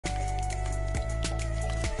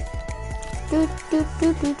Do, do,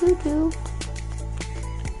 do, do, do, do.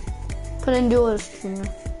 Put in duos, Junior.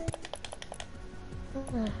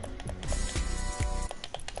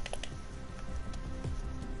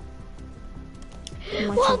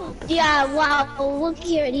 Well, yeah, wow, look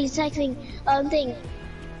here, he's texting,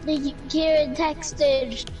 Kieran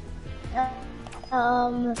texted,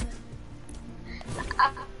 am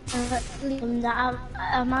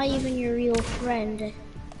I even your real friend?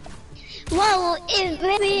 Well,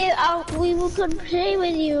 maybe we could play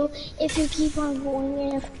with you if you keep on going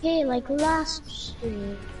AFK like last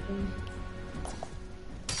stream.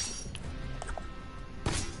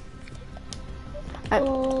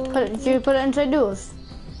 Did you put it inside duos?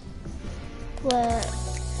 What?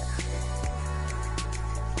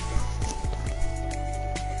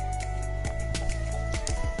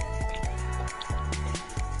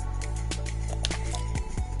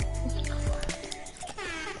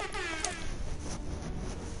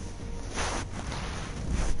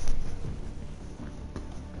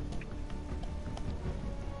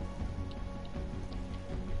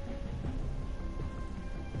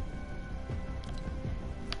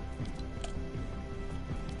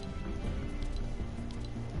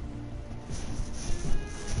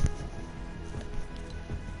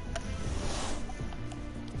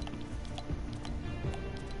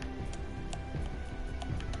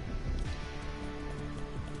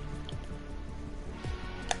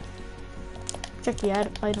 Check the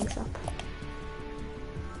item shop.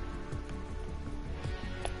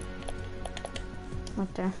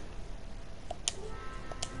 Right there.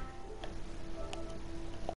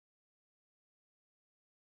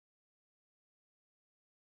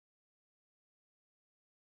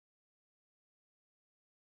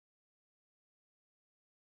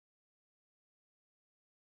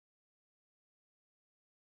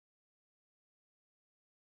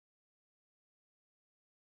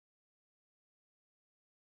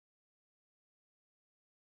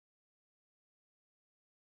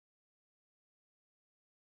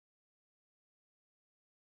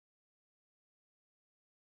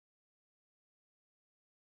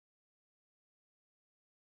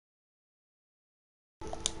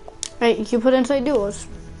 Right, you put inside duos.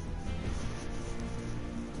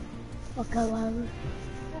 Okay, well,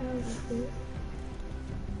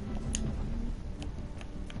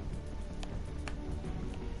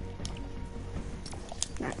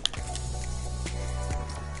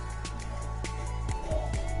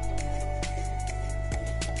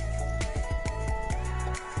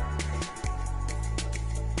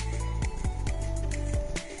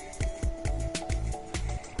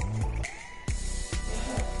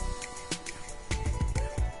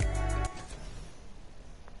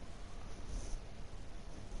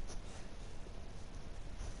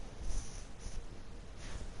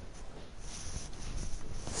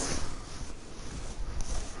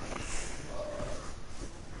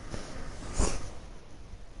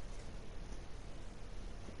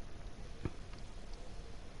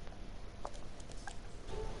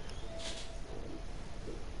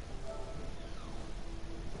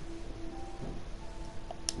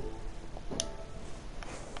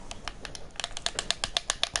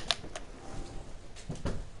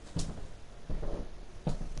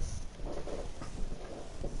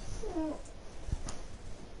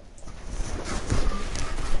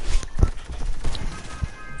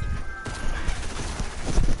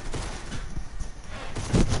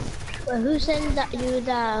 who sent you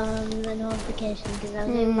the notification? Because I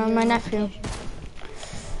was My nephew.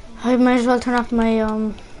 I might as well turn off my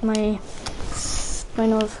my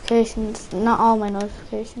notifications. Not all my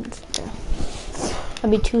notifications. Yeah.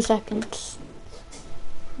 That'll be 2 seconds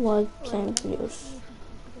while playing videos.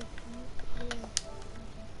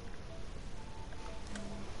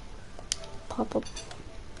 Pop up.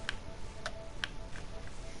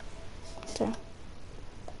 There.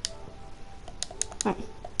 Alright.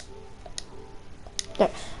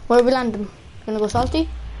 There. Where are we landing? Gonna go salty?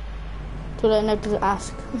 Too late now to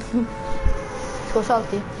ask. Let's go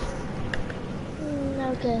salty.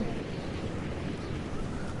 Okay.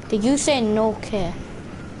 Did you say no okay?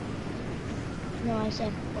 No, I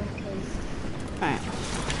said okay. Alright.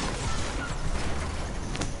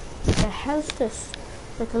 What the hell's this?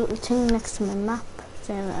 Like a little thing next to my map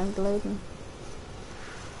saying that I'm gliding.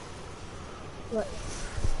 What?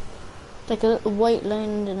 Like a little white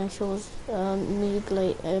line and it shows me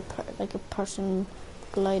glide, like a person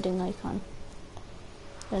gliding icon.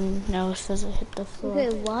 And now it says I hit the floor.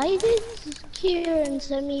 Okay, why did Kieran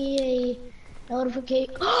send me a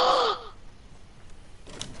notification?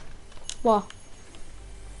 What?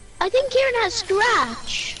 I think Kieran has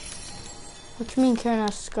Scratch. What do you mean Karen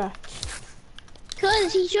has scratch?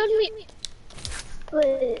 Cause he showed me.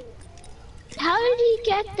 Wait, how did he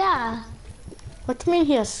get that? What do you mean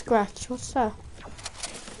he has scratch? What's that?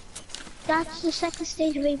 That's the second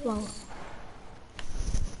stage rainbow.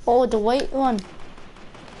 Oh, the white one.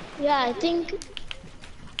 Yeah, I think.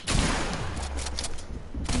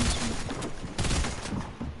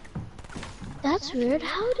 That's weird.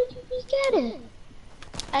 How did he get it?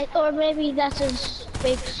 Or maybe that's his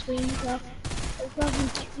fake screenshot. It's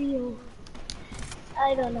probably real.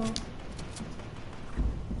 I don't know.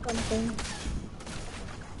 Something.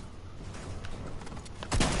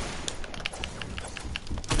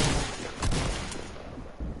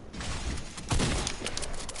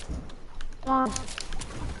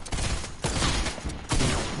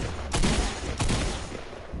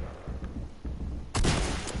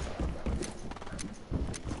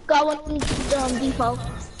 Got one default.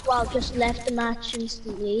 Well, just left the match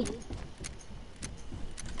instantly.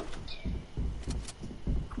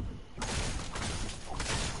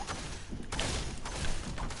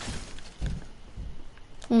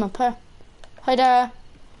 I'm up here. Hi there.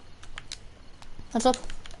 What's up?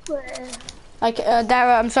 Where?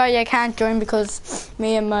 Dara, I'm sorry I can't join because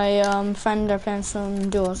me and my friend are playing some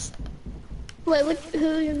duos. Wait,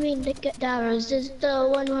 who you mean the Dara? Is this the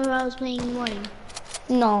one where I was playing one?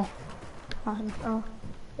 No. Not him. Oh,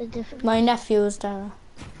 the different. My nephew is Dara.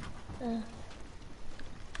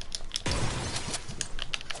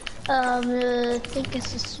 I think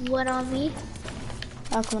it's a sweat on me.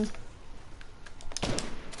 Oh, come on.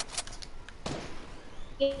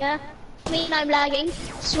 Yeah, I'm lagging.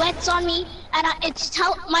 Sweats on me, and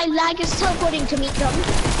my lag is teleporting to meet them.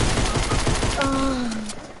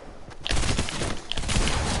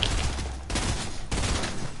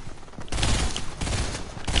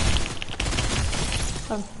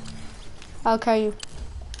 I'll carry you.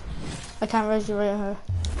 I can't raise you right here.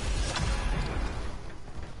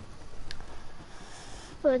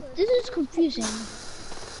 But this is confusing.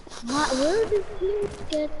 Where did he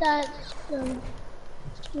get that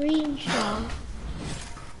screenshot?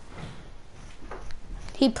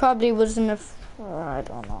 He probably was in a... I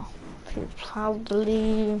don't know. He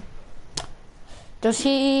probably... Does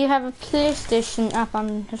he have a PlayStation app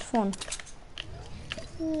on his phone?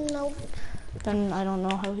 Nope. Then I don't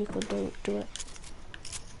know how he could do it.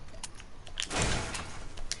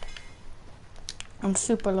 I'm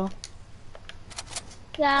super low.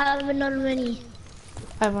 Yeah, I have another mini.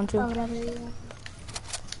 I have one too. Oh, whatever you want.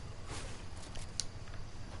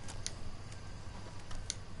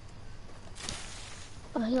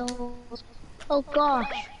 Oh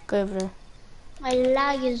gosh. Go over there. My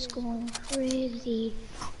lag is going crazy.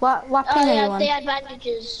 What pin are you on? The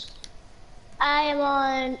advantages. I am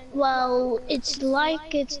on, well, it's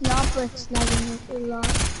like it's not, but it's lagging a lot.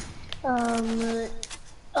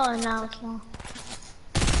 Oh, now it's not.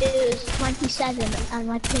 It was 27 and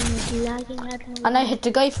my ping was lagging. I don't know. And I hit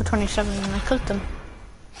the guy for 27 and I killed him.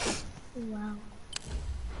 Wow.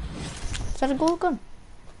 Is that a gold gun?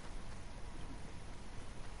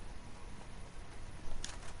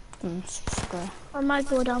 Square. I might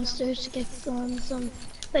go downstairs to get some.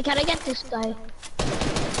 Wait, can I get this guy?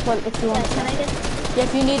 Well, if you want. Can I get? Yeah,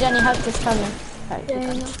 if you need any help, just tell me. Right,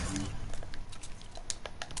 Yeah, no.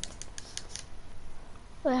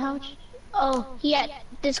 Wait, how much? Oh,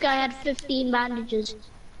 this guy had 15 bandages.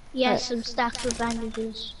 He has some stacks of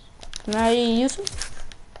bandages. Can I use them?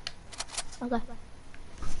 Okay.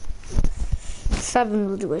 7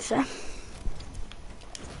 will do, I say.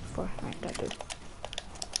 4, right, that do.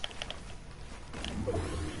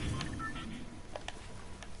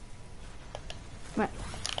 Right.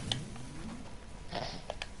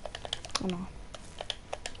 Oh no.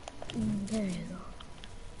 There you go.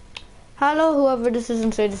 Hello, whoever this is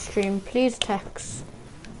inside the stream, please text.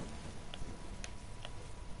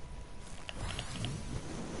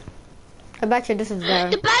 I bet you this is there.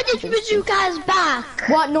 The bandage bazooka is back.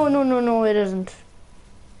 What? No, it isn't.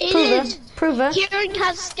 It Prove is. it. Prove it. Kieran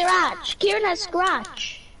has scratch. Kieran has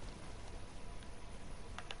scratch.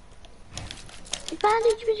 The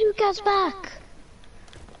bandage bazooka is back.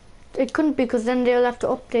 It couldn't be because then they'll have to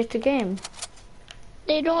update the game.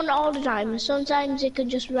 They don't all the time. Sometimes it could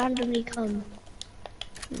just randomly come.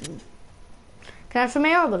 Can I have some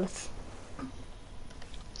AR bullets?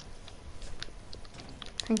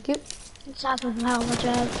 Thank you. It's happening how much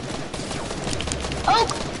I have. Oh!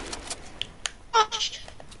 Gosh!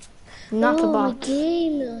 Not a Oh, my bot.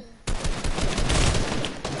 game.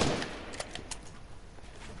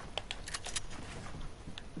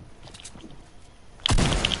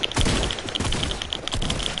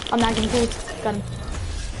 I'm lagging too. Got him.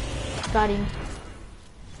 Got him.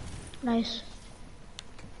 Nice.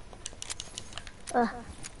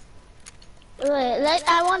 Wait,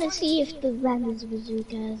 I want to see if the Venice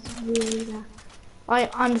bazooka is really that. I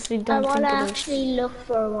honestly I don't want think to it is. actually look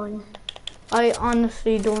for one. I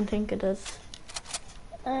honestly don't think it is.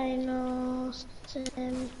 I know,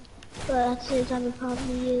 Sam, but at the same time it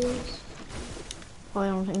probably is. I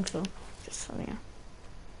don't think so. Just telling you.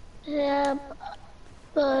 Yeah,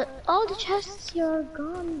 but all the chests here are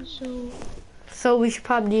gone, so... So we should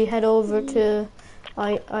probably head over to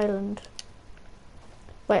Island.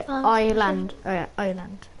 Wait, Island.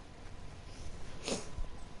 Island.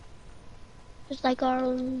 Just like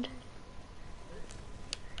Ireland.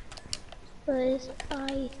 But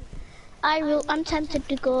I'm tempted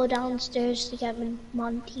to go downstairs to get my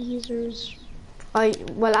Maltesers.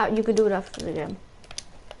 Well, you could do it after the game.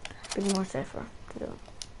 Be more safer to do it.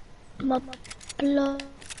 My blondies.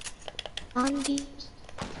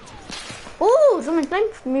 Oh, someone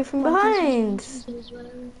sniped me from behind.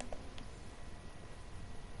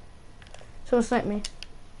 Someone sniped me.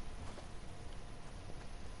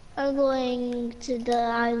 I'm going to the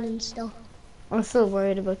island still. I'm still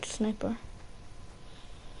worried about the sniper.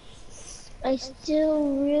 I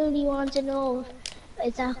still really want to know if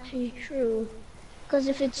it's actually true. Because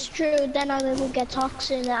if it's true, then I will get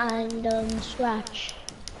Toxin and Scratch.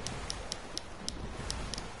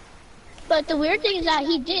 But the weird thing is that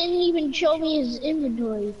he didn't even show me his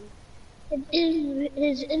inventory.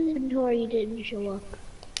 His inventory didn't show up.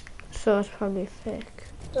 So it's probably fake.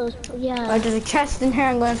 So, yeah. Oh, there's a chest in here.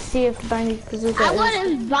 I'm going to see if the bandit bazooka I want to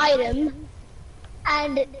invite him.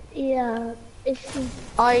 And, yeah,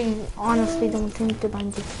 I honestly don't think the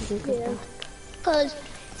bandit bazooka is back. Because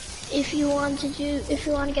if you want to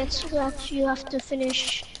get Scratch, you have to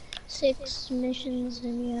finish 6 missions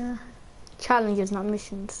and yeah. Challenges, not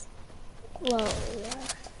missions. Well,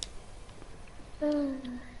 yeah.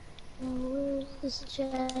 Where's this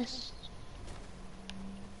chest?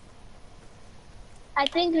 I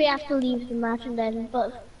think we have to leave the match and then,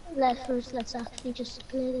 but let's actually just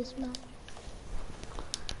play this match.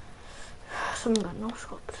 Someone got no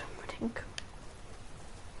scopes, I think.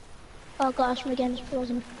 Oh gosh, my game's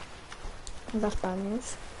frozen. That's bad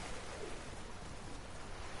news.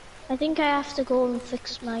 I think I have to go and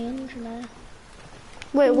fix my internet.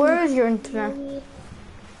 Wait, where is your internet?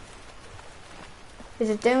 Is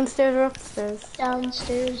it downstairs or upstairs?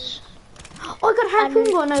 Downstairs. Oh, I got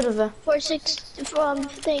harpoon gun out of it.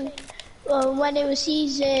 When it was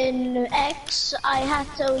season X, I had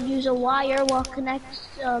to use a wire what connects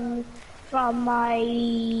from my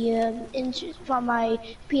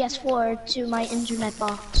PS4 to my internet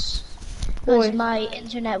box. Because my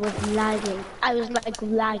internet was lagging. I was like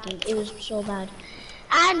lagging. It was so bad.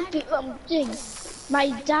 And my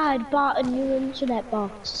dad bought a new internet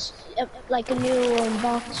box, like a new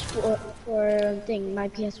box for my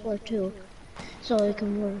PS4 too, so it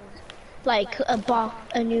can work. Like a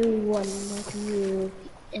new one, like a new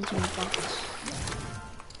internet box.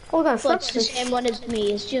 Oh, that's but it's the same one as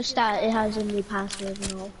me. It's just that it has a new password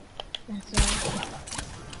and all. That's all.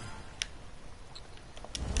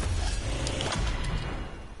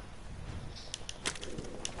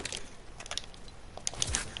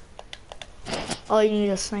 Oh, you need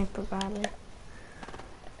a sniper badly.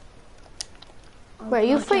 Wait, are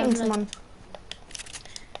you fighting someone?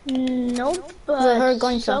 Nope,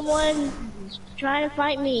 but someone's trying to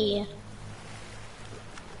fight me.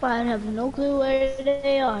 But I have no clue where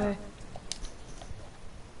they are.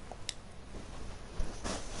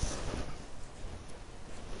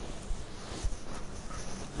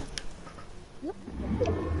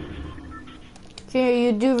 Okay,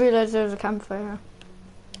 you do realize there's a campfire.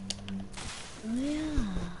 Oh yeah.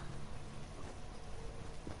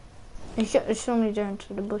 It's only down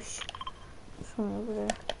to the bush. It's only over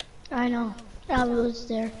there. I know. I was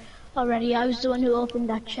there already. I was the one who opened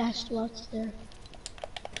that chest while it's there.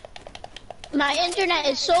 My internet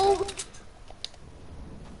is so...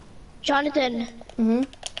 Jonathan. Mm-hmm.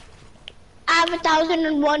 I have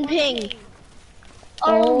 1,001 ping.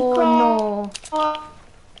 Oh no.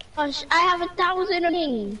 Gosh, I have 1,000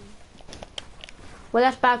 ping. Well,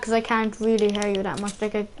 that's bad because I can't really hear you that much.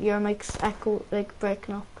 Like your mic's echo, like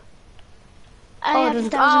breaking up.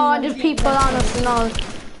 There's people on us and all.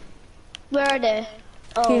 Where are they?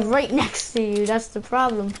 Oh. He's right next to you. That's the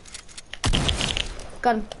problem.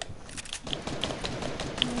 Got him.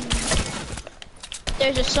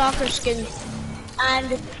 There's a soccer skin,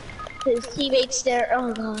 and his teammates there.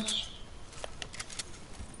 Oh gosh.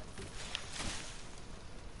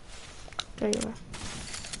 There you are.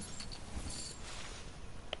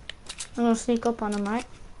 I'm gonna sneak up on him, right?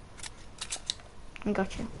 I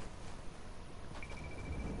got you.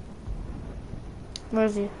 Where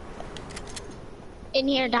is he? In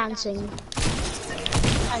here dancing.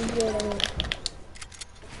 I'm good.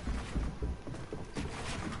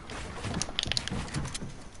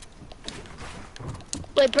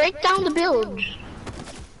 Wait, break down the build.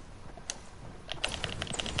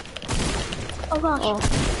 Oh gosh. Oh.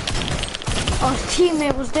 Oh, his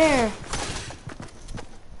teammate was there.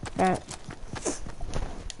 Alright.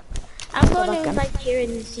 I'm going to invite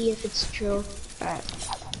Kieran and see if it's true. Alright.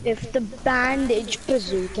 If the bandage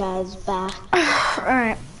bazooka is back.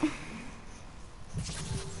 Alright.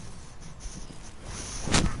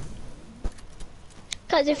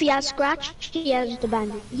 Because if he has scratch, he has the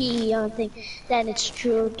bandage. Thing. Then it's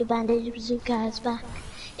true. The bandage bazooka is back.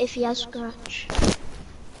 If he has scratch.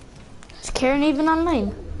 Is Karen even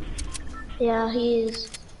online? Yeah, he is.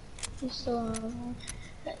 He's still online.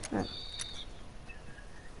 Right.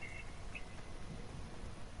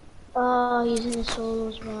 Oh, he's in the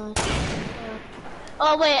solos mod.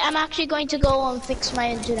 Oh wait, I'm actually going to go and fix my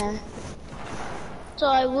internet. So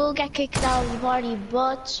I will get kicked out of the party,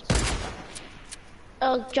 but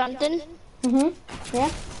Jonathan? Yeah?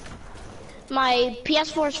 My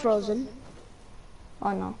PS4 is frozen.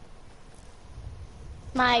 Oh no.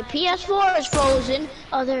 My PS4 is frozen.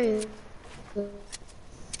 Oh, there you go.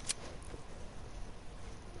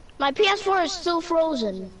 My PS4 is still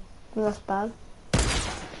frozen. That's bad.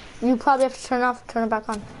 You probably have to turn it back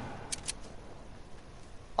on.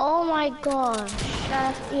 Oh my gosh.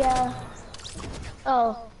 Yeah.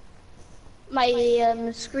 Oh.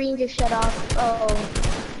 My screen just shut off.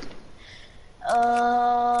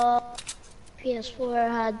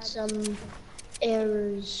 PS4 had some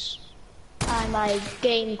errors. And my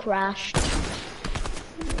game crashed.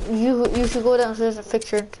 You should go downstairs and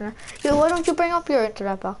fix your internet. Yo, why don't you bring up your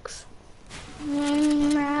internet box? I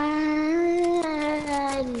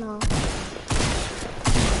don't know.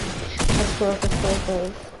 Let's go up there's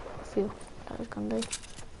a few that is gonna be.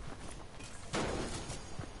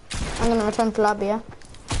 I'm gonna return to lobby, yeah?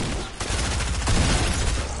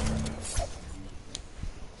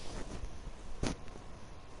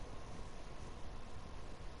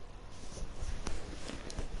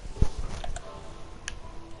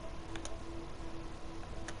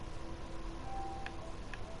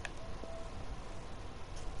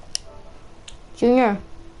 Junior.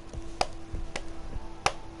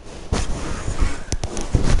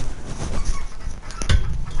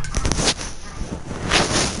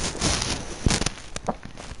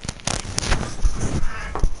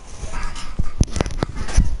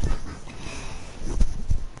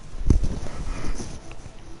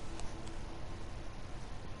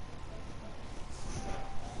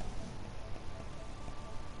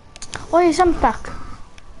 Oh, yes, I'm back.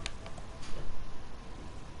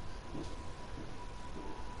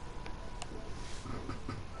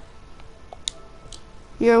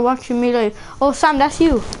 You're watching me live. Oh, Sam, that's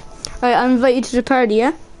you. Alright, I'll invite you to the party,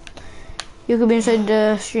 yeah? You could be inside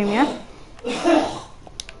the stream, yeah?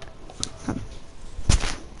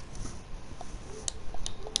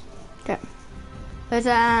 Okay. But,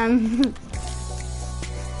 Sam.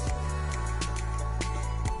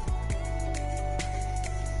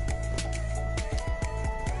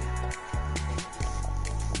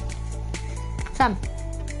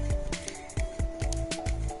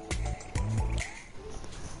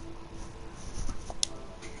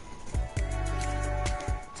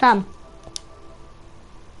 Sam.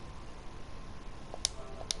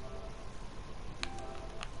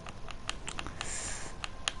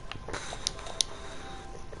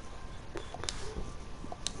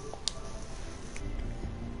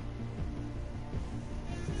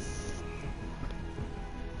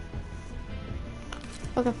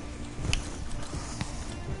 Okay.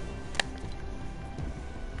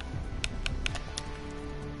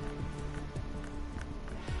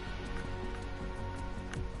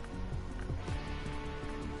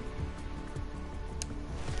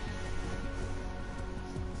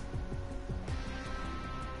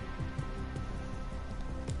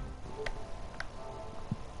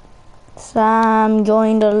 Sam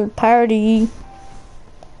joined the party.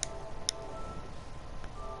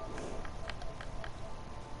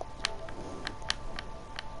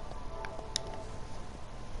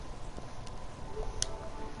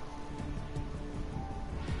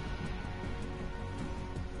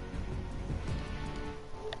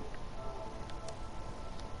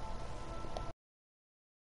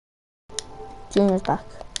 Junior's back.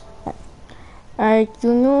 Alright,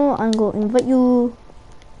 Junior, I'm going to invite you.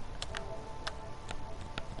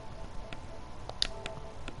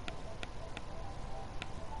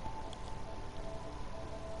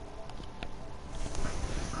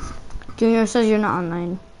 Junior says you're not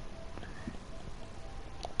online.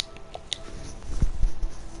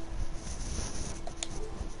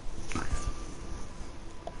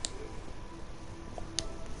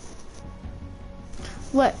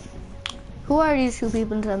 What? Who are these two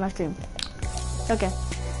people inside my stream? Okay.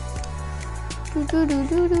 Do, do, do,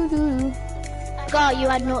 do, do, do. God, you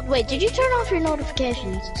had no. Wait, did you turn off your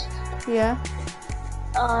notifications? Yeah.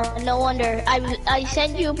 No wonder. I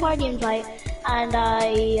sent you a party invite, and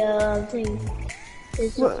I think.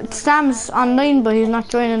 Well, Sam's online, but he's not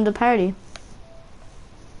joining the party.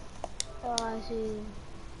 Oh, I see.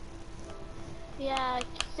 Yeah,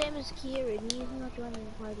 same as Kieran. He's not joining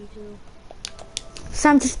the party too.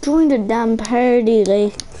 Sam, just join the damn party,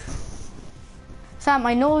 like. Sam,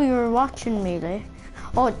 I know you're watching me, like.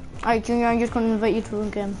 Oh, alright, Junior, I'm just gonna invite you to a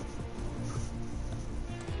game.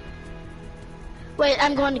 Wait,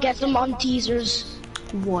 I'm going to get them on teasers.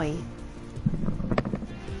 Why?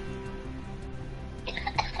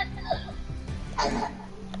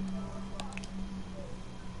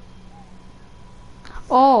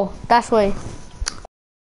 Oh, that's why.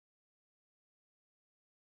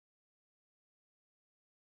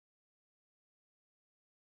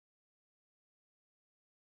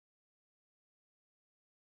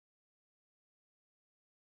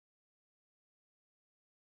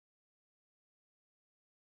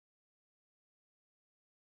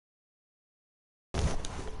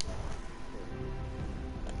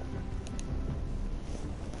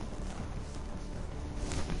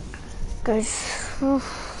 Guys, how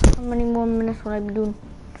many more minutes will I be doing?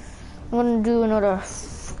 I'm gonna do another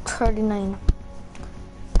 39.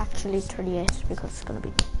 Actually 38 because it's gonna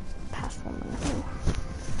be past 1 minute.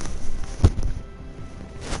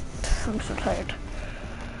 I'm so tired.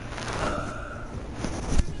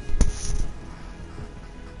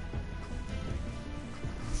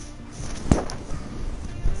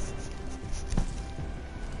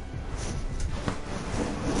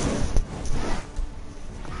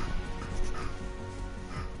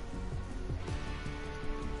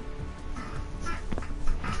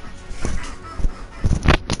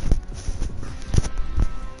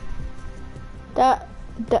 That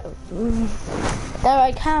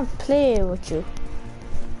I can't play with you,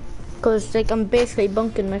 cause like I'm basically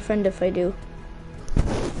bunking my friend if I do.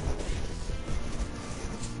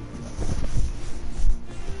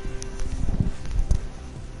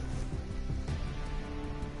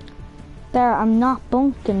 There, I'm not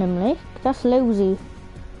bunking him, like that's lousy.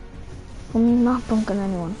 I'm not bunking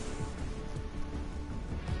anyone.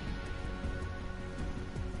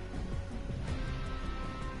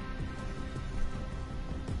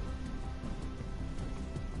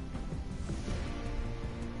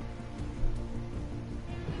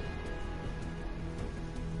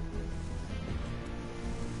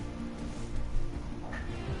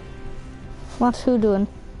 What's who doing?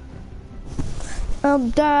 I'll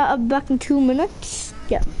be back in 2 minutes.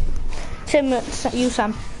 Yeah. Same minutes, you,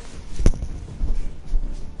 Sam.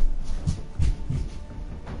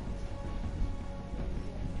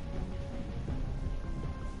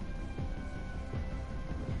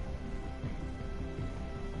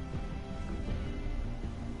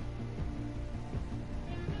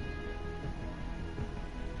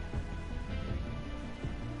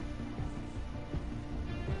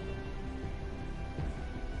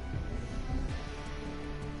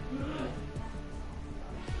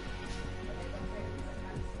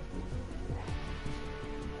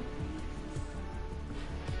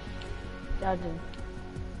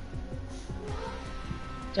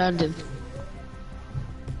 Jonathan.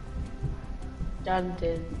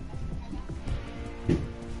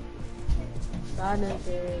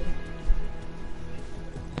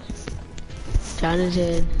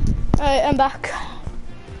 Alright, I'm back.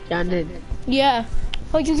 Jonathan. Yeah.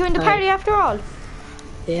 Oh, you joined the party after all?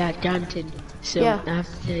 Yeah, Jonathan. So Yeah. I have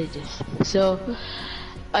to tell you this. So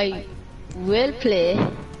I will play,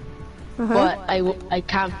 but I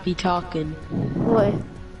can't be talking. Why?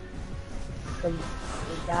 My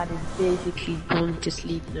dad is basically going to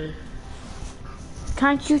sleep now.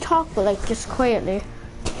 Can't you talk, but like just quietly?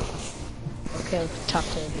 Okay, I'll talk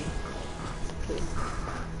to him.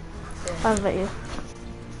 I'll invite you.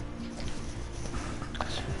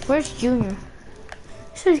 Where's Junior?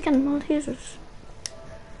 He said he's getting all tasers.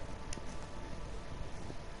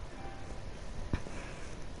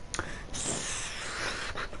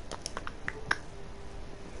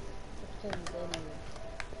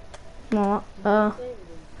 No,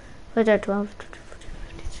 right there, 12.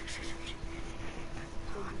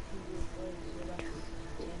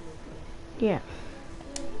 Yeah.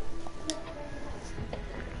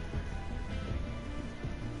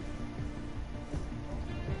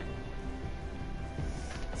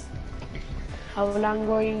 How long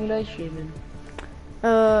were you live streaming?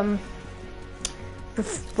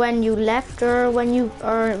 When you left or when you,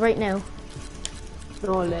 or right now?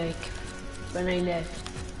 No, like when I left.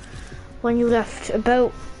 when you left?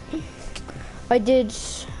 About I did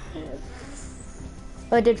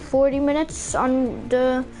 40 minutes on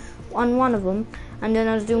one of them, and then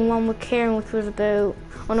I was doing one with Karen, which was about,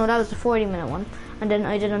 oh no, that was the 40-minute one, and then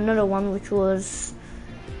I did another one which was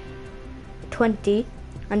 20,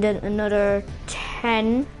 and then another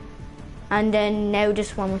 10, and then now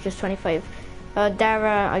this one which is 25.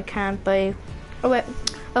 Dara, I can't buy. Oh wait,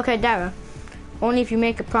 okay, Dara, only if you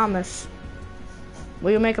make a promise.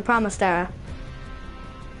 Will you make a promise, Dara?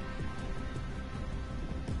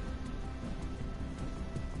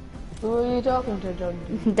 Who are you talking to, John?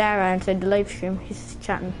 Dara inside the live stream. He's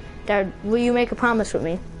chatting. Dara, will you make a promise with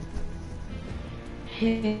me?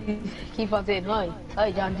 Keep on saying hi.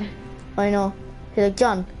 Hi, John. I know. He's like,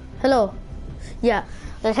 John, hello. Yeah.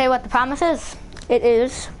 I'll tell you what the promise is. It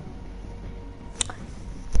is.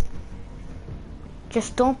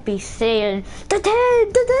 Just don't be saying the 10, the 10,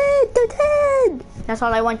 the 10. That's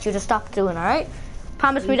all I want you to stop doing, alright?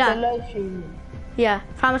 Promise me that. Yeah,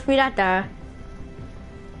 promise me that, Dara.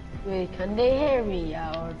 Wait, can they hear me?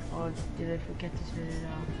 Or did I forget to turn it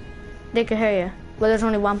off? They can hear you. Well, there's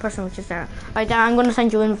only one person, which is Dara. Alright, Dara, I'm gonna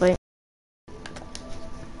send you an invite.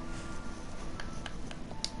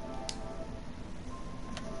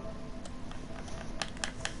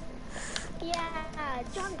 Yeah,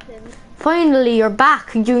 Jonathan. Finally, you're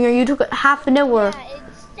back, Junior. You took half an hour. Yeah,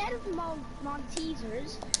 instead of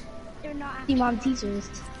Maltesers, they're not actually Maltesers.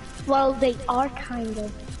 Well, they are kind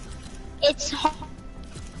of. It's hot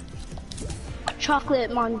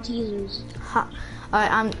chocolate Maltesers.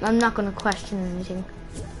 Alright, I'm not gonna question anything.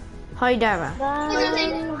 Hi, Dara.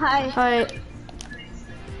 Hi. Hi.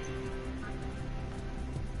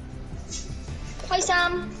 Hi,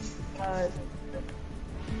 Sam.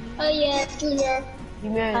 Oh yeah, Junior. You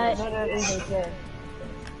mean another invite there?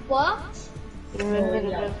 What? You mean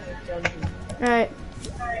another Alright.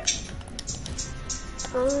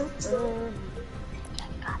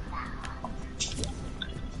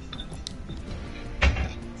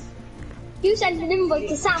 You sent an invite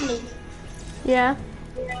to Sammy, Yeah.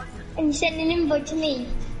 and you sent an invite to me.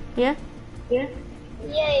 Yeah. Yeah?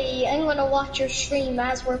 Yay! I'm gonna watch your stream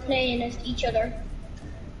as we're playing at each other,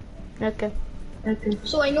 Okay.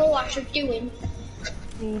 so I know what you're doing.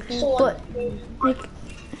 So But like,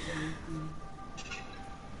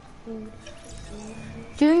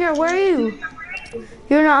 Junior, where are you?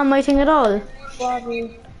 You're not on my thing at all.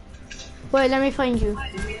 Bobby. Wait, let me find you.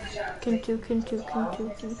 Kintu.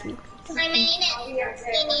 I made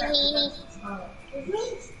it.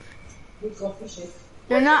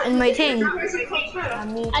 You're not in my thing.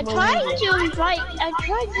 I tried to invite. I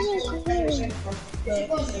tried to.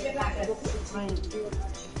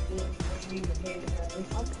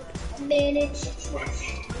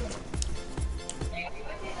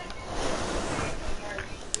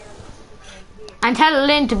 And tell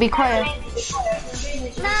Lynn to be quiet.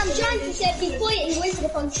 Mom, Johnson said be quiet and wait for the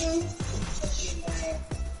function.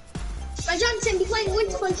 My Johnson said be quiet and wait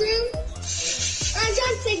for the function. My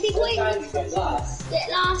Johnson said be quiet and wait for the function. Get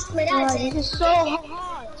lost, my dad said. This is so hot.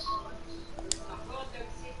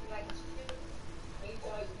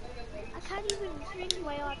 I can't even drink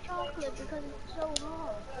my hot chocolate because it's so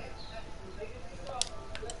hot.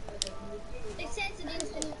 It says it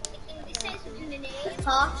in the name.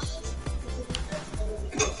 Hot.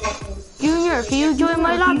 Junior, can you join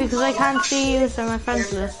my lobby because I can't see you so my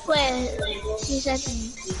friends list. Where? You said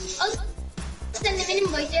I'll send them an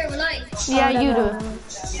invite there, will I? Yeah, you do.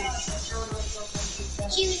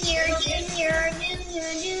 Junior.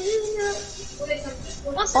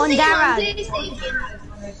 What's the On name Dara.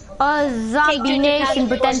 PlayStation? Zombie Nation,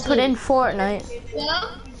 but then put in Fortnite.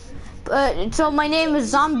 What? So my name is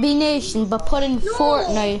Zombie Nation, but put in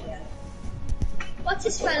Fortnite. What's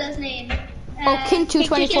this fella's name? Oh, Kintu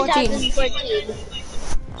 2014.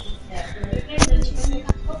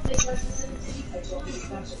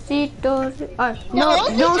 No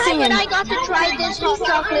time singing. when I got to try this hot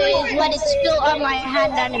chocolate is when it's still on my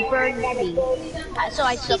hand and it burned me. So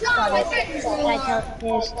I sucked on it. And I tell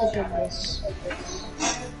this to do this.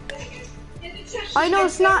 I know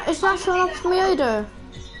it's not showing up for me either.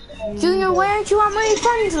 Junior, why aren't you on my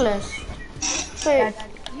friends list? Wait.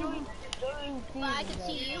 But I can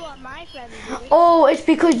see you on my friends list. Oh, it's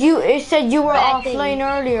because it said you were offline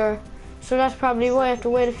earlier. So that's probably why I have to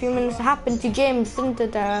wait a few minutes. It happened to James, didn't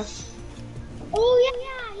it, Dara? Oh yeah,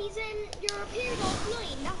 he's in European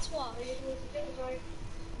offline, that's why.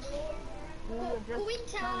 Go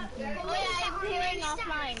into... Oh yeah, I'm appearing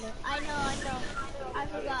offline. I know. I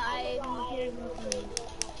forgot I'm appearing offline.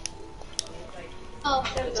 Oh,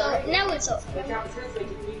 so now it's up.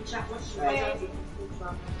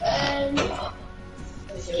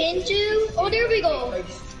 Into. Oh, there we go.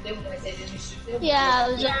 Yeah, I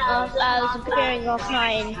was appearing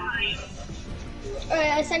offline.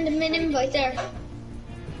 Alright, I send him an invite there.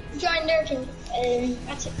 Join there, King.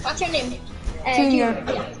 What's your name? Junior.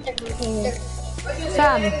 Yeah.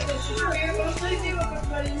 Sam.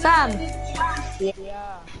 Sam.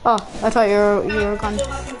 Oh, I thought you were gone.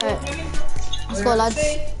 Let's go, lads.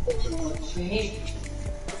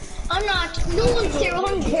 I'm not. No one's here.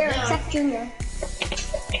 I'm here except Junior.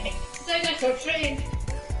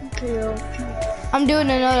 I'm doing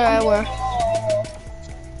another hour.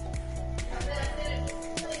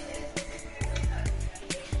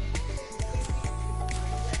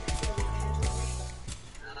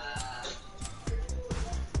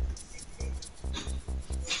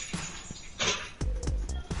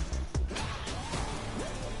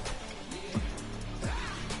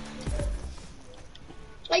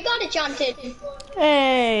 I got it, Jonathan.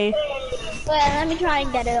 Hey. Wait, let me try and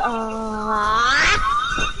get it.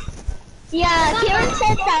 Yeah, Kieran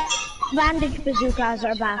said that bandage bazookas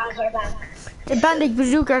are back. The bandage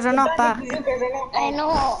bazookas are not back. I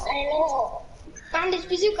know. Bandage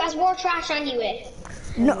bazookas were trash anyway.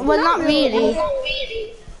 No, well, not really.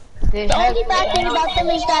 The only bad thing about them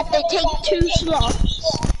is that they take 2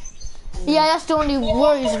 slots. Yeah, that's the only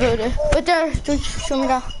worries about it. But there, show me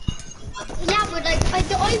that. Yeah, but like, I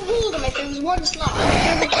rolled them if it was 1 slot. I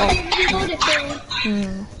rolled it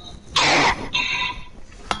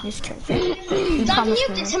This turn. Don't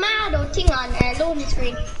mute the tomato thing on loading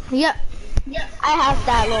screen. Yep. Yeah. I have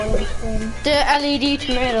that loading screen. The LED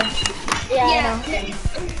tomato. Yeah.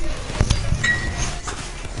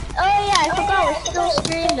 Oh yeah, I forgot we're still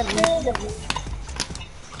streaming.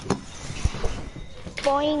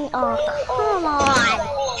 Boing, oh, come on.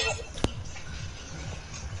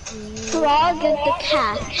 Frog and the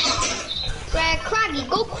cat. Craggy,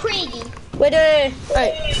 go Craggy. Wait.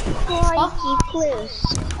 Crikey, please.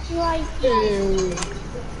 Crikey.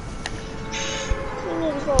 We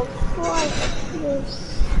need to go crikey, please.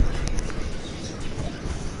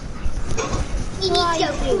 You need to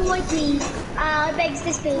go crikey. I begs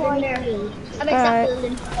this building there. I begs that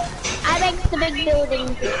building. I begs the big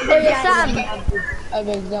building. Oh yeah, Sam. I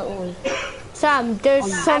beg that one. Sam,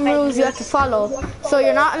 there's some rules you have to follow. So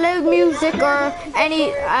you're not allowed music or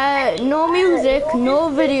any, no music, no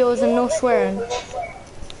videos, and no swearing.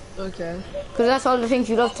 Okay. Because that's all the things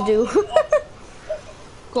you love to do.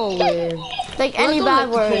 Go away. Like any bad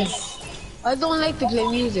words. I don't like to play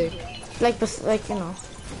music. Like you know.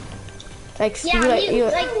 Like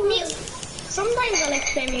sometimes I like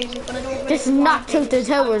to play music, but I don't. This is not Tilted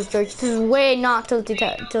Towers, George. This is way not Tilted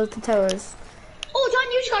Towers. Oh,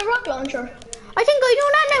 John, you just got a rock launcher. I think I do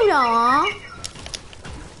that now,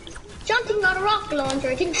 Jonathan got a rocket launcher.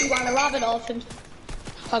 I think we want to rob it off him.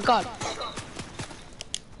 Oh God.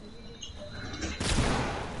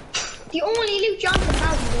 The only loot Jonathan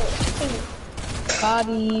has is the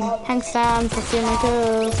Body. Thanks, Sam, for stealing my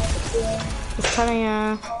tools. Just telling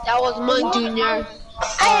ya. That was mine, Junior.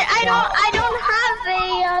 I don't have a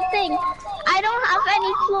thing. I don't have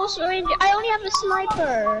any close range. I only have a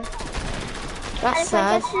sniper. That's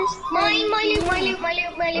sad. My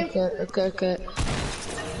loot. Okay.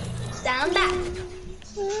 Stand back.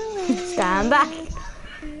 Stand back.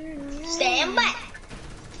 Stand back.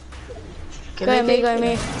 Go at me.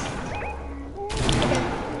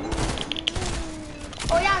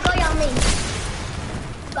 Oh yeah, go on me.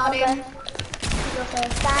 Got him.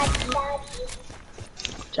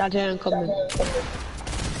 Jonathan, I'm coming.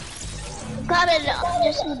 Got it.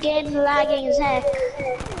 Just getting lagging as heck.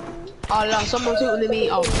 Oh no, someone's shooting me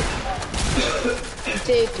off.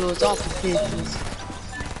 Potatoes, off potatoes.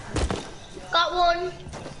 Got one.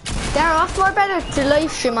 They're off more better to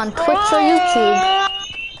live stream on Twitch or YouTube.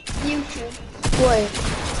 YouTube. Why?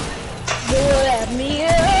 Let me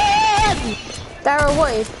in. Dara,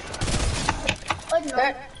 why?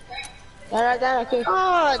 Okay.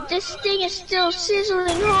 Oh, this thing is still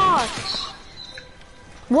sizzling hot.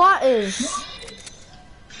 What is?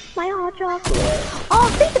 My hot chocolate. Oh,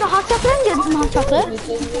 speaking of hot chocolate, I'm getting some hot chocolate.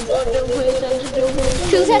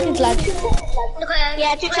 2 seconds, lad. Okay.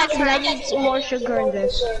 Yeah, 2 seconds. I need some more sugar in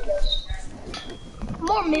this.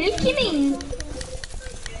 More milk, you mean?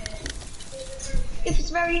 If it's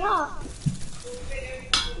very hot.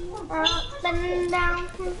 Then down.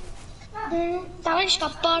 That one just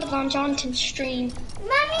got bottled on Jonathan's stream.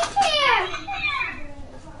 Mommy's here!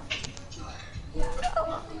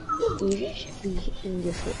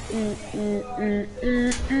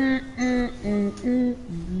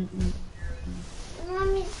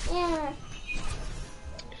 Mommy's here.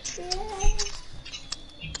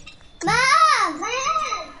 Mom!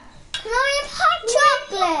 Can I have hot chocolate?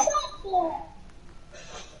 chocolate.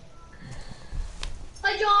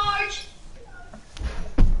 Hi, George.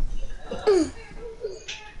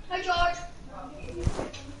 Hi, George.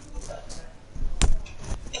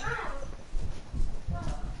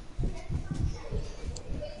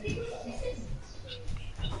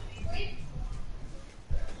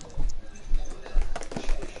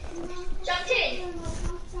 Justin.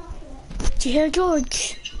 Do you hear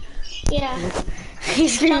George? Yeah.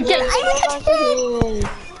 He's gonna get.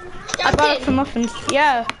 I brought up some muffins.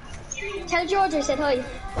 Yeah. Tell George I said hi.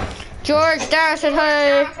 George, Dara said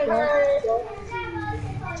hi.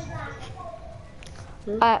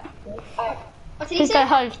 What did he He say? said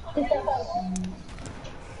hi.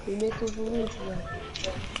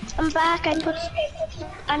 I'm back.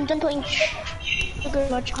 I'm done putting sugar in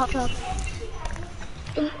my hot chocolate.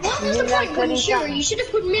 What was the point putting sugar? You should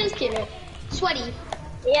have put milk in it. Sweaty.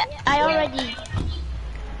 Yeah, I already.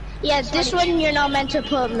 Yeah, this one you're not meant to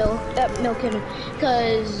put milk in it,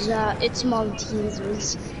 because it's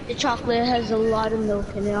Maltesers. The chocolate has a lot of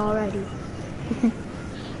milk in it already.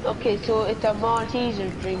 Okay, so it's a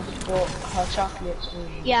Malteser drink for hot chocolate.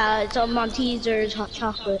 Yeah, it's a Maltesers hot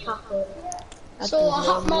chocolate. So a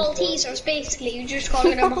hot Maltesers, basically. You're just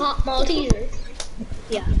calling them hot Maltesers.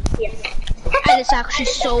 Yeah. And it's actually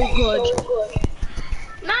so good.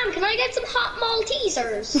 Mom, can I get some hot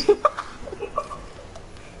Maltesers?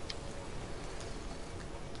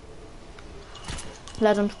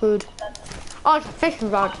 Legend food. Oh, it's a fishing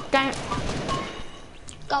rod. Dang it.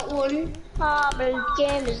 Got one. Oh, but the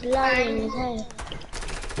game is lagging as hell.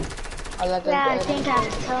 Yeah, I think I have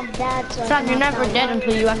to tell Dad so Sam, you're never dead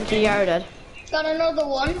until you actually are dead. Got another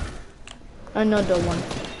one. Another one.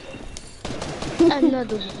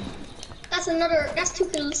 Another one. That's 2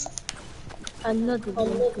 kills. Another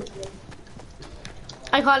one.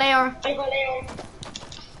 I call AR.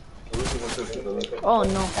 Oh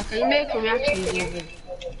no. You make him actually moving.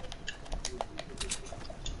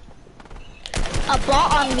 A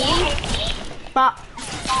bot on me? But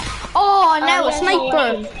oh, now a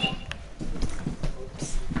sniper.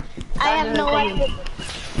 I have no weapon.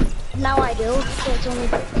 Now I do, so it's only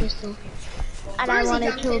a pistol. And I want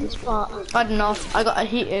to kill this bot. I don't know. I got a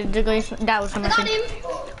heat. The guy that was I got something. him.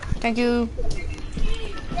 Thank you.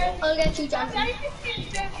 I'll get you, Johnson.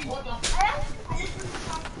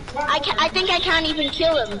 I think I can't even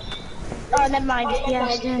kill him. Oh, never mind.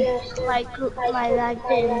 Yes, my lag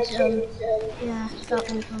didn't. Yeah, stop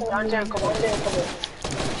me from. Come on.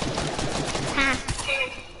 Ha.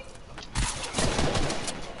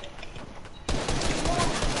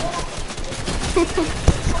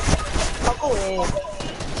 I'll go in.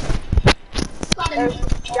 Got him.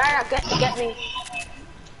 Yara, get me.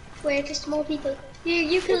 Where there's more people.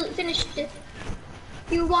 You can finish it.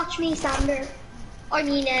 You watch me, Sander. I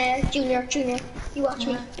mean, Junior. You watch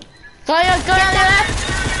me. Go on the left.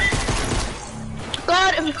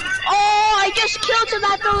 Got him. Oh, I just killed him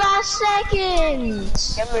at the last second.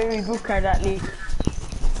 Get my reboot card at least.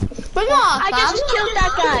 Bring on, I just killed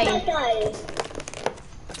that guy.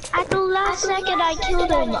 At the last second, I killed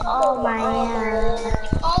him. Oh my god.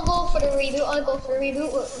 I'll go for the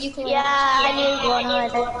reboot. You can. Yeah, I need to go on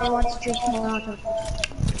hard. I want to drink more water.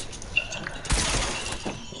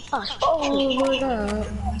 Oh my god.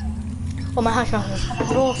 Oh my gosh, man.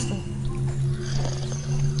 Roasting.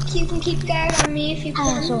 You can keep guard on me if you Oh,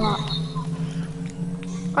 can. so hot.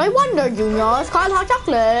 I wonder, Junior. It's called hot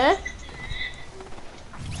chocolate.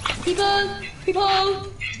 People.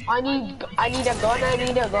 I need a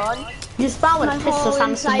gun. You spawn with pistols,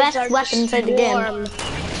 Sam. It's the best weapon inside the game.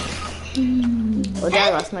 Oh,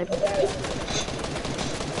 there was sniper.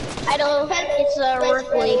 I don't think it's a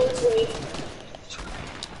Ripley.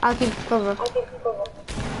 I'll keep cover.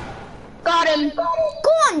 Got him. Go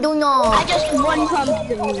on, Junior. I just one pumped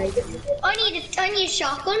him. I need a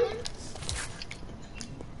shotgun.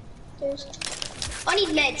 I need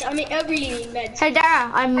meds. I really need meds. Hey,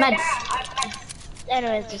 Dara, I'm meds.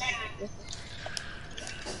 Anyways, just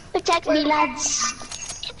protect me, lads.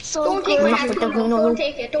 It's so Don't take good.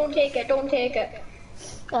 it. Don't take it.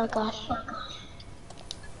 Oh gosh.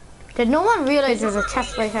 Did no one realize there's a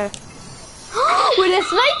chest right here? With a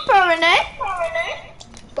sniper in it?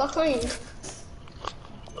 What kind?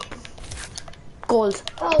 Gold.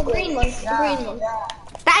 Oh, green one. The green one.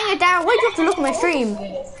 Dang it, Dara, why'd you have to look at my stream?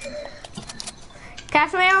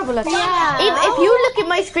 Catch my AR bullets. Yeah. If you look at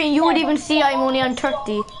my screen, you would even see I'm only on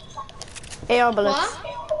 30 AR bullets.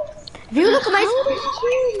 What? If you look at my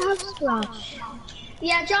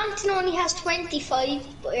Yeah, Johnson only has 25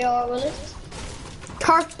 AR bullets.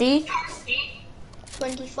 30,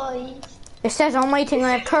 25. it says on my thing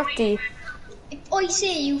I have 30. If I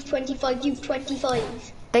say you've 25, you've 25.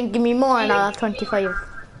 Then give me more and I'll have 25.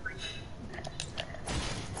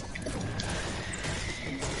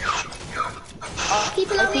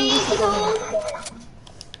 People are me, people.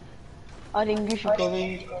 I think you should go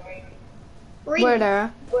in. Where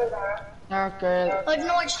there? Dark girl. I don't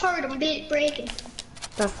know, I just heard them breaking.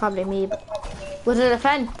 That's probably me. Was it a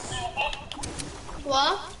fence?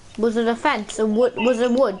 What? Was it a fence? Was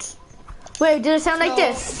it woods? Wait, did it sound like No.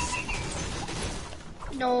 this?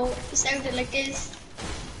 No, it sounded like this.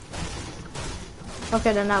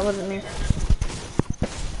 Okay, then that wasn't me.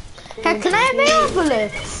 Hey, can I have air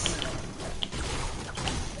bullets?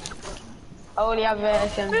 I only have a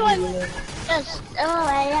SMG. Yes. Oh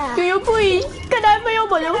yeah. Can you please? Can I have air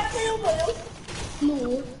bullets?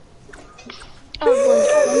 No. Oh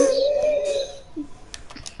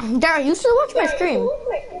Dara, you still watch my stream?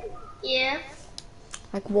 Yeah.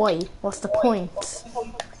 Like, why? What's the point?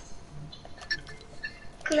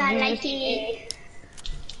 Cause I like it.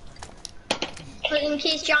 But in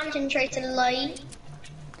case Jonathan tries to lie.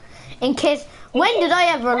 In case, when did I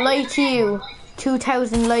ever lie to you?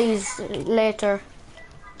 2,000 lies later.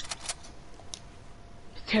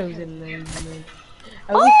 1,000 lives.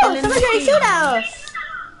 Oh, somebody trying to shoot at us!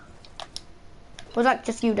 Was that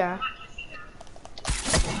just you, Dara?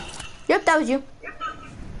 Yep, that was you.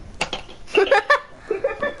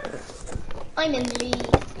 I'm in the lead.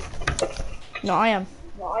 No, I am.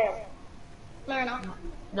 No, you're not.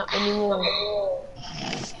 Not anymore.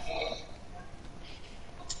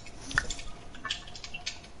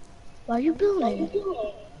 Why are you building?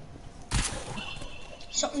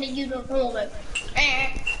 Something that you don't know about.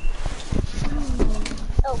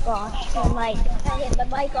 Oh gosh, my mic. I hit my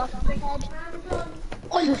mic off my head.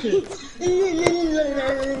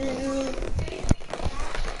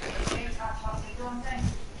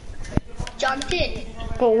 Jonathan,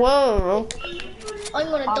 But whoa. I'm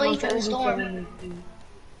gonna die from the storm.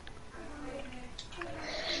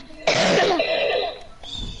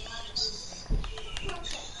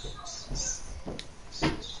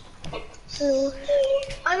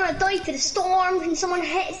 I'm gonna die to the storm. Can someone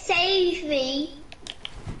save me?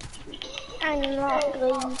 I'm not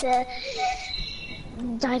going to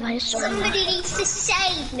die by a storm. Somebody needs to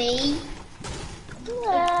save me.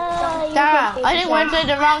 Dara, I think we're inside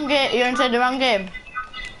the wrong game. You're inside the wrong game.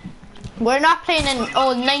 We're not playing an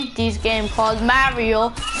old 90s game called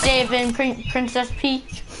Mario Saving Princess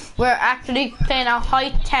Peach. We're actually playing a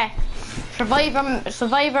high-tech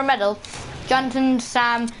survivor medal. Jonathan,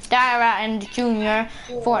 Sam, Dara, and Junior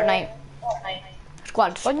Fortnite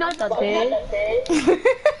squad. But not that day.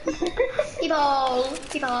 People.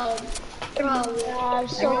 I'm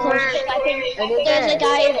so close. I think there's a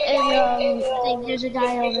guy in there's a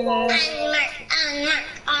guy over there.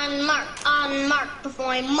 Unmark before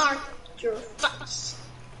I mark your face.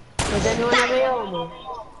 Does anyone have a armor?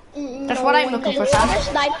 That's what I'm looking for, Sam. Whoever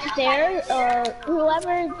sniped there,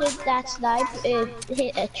 whoever did that snipe, it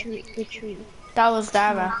hit the tree. That was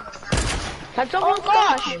Dara. Oh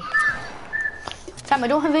gosh! Sam, I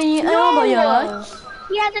don't have any ammo yet.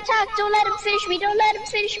 He has attacked. Don't let him finish me. Don't let him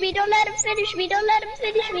finish me. Don't let him finish me. Don't let him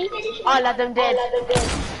finish me. All of them dead.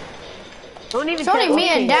 Don't even It's only me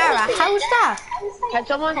and Dara. How's that? Can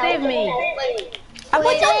someone save me? I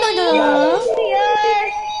put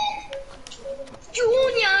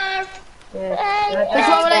Junior. Which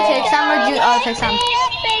one would I take, Sam or Junior? I'll take Sam.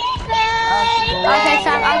 I'll take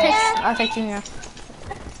Sam. I'll take Junior.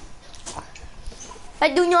 Hey,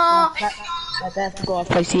 Junior. Let's go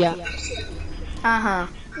off. I see ya. Uh-huh.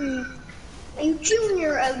 Are you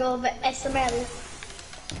Junior out of SML?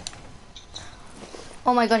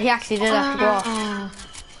 Oh my god, he actually did have to go off.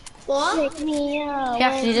 What? Pick me up. He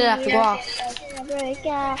actually did have to go off.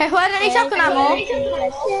 Hey, who had any shotgun ammo?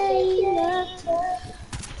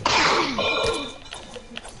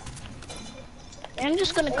 I'm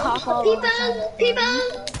just gonna cough all over. People.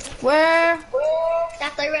 Where?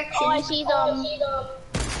 That direction. Oh, I see them.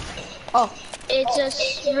 Oh. It's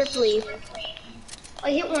a Ripley.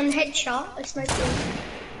 I hit one headshot. I sniped him.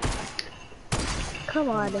 Come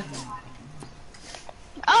on.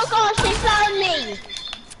 Oh gosh, they found me!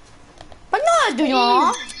 But no,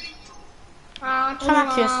 Junior. Ah, Sam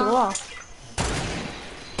actually has to go off.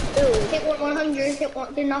 Hit one 100. Hit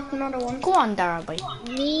one. They knocked another one. Go on, Dara, boy.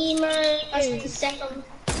 That's the second.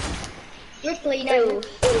 Ripley now.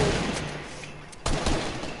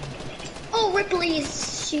 Oh, Ripley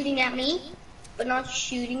is shooting at me, but not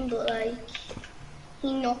shooting, but like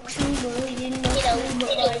he knocks me, but he didn't knock me,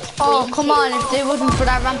 but like. Oh, come on, if it wasn't for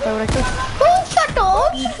that ramp, I would have took. Oh, shut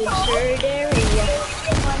up!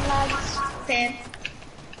 Okay.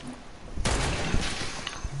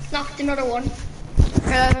 Knocked another one.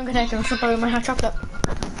 guys, I'm gonna take a sip of my hot chocolate.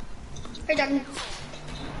 Hey, Dad.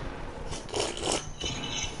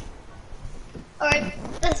 Alright,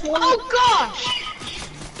 that's one. Oh gosh!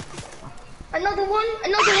 Another one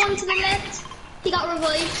to the left. He got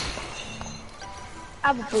revived. I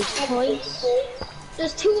have a big choice.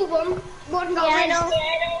 There's two of them. One got red.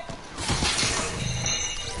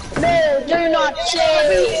 No, do not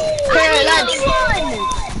say. Here, lads.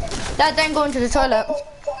 Lads, I'm going to the toilet.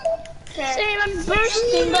 Sam, I'm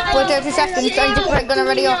bursting. Wait 30 seconds, I'm just gonna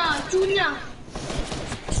ready up. Junior.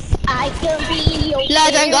 I can be your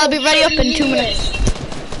Lads, I'll be ready up in 2 minutes.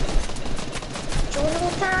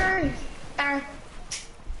 Junior turn. There.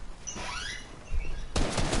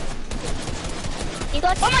 You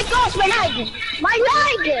got, oh my gosh, my leg! My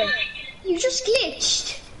leg! You just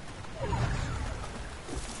glitched.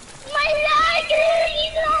 My leg!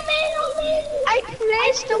 I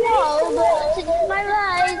placed the wall, but my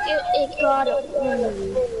leg, it got it.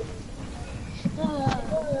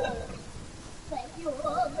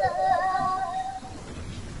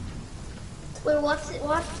 Wait, what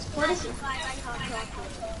is it?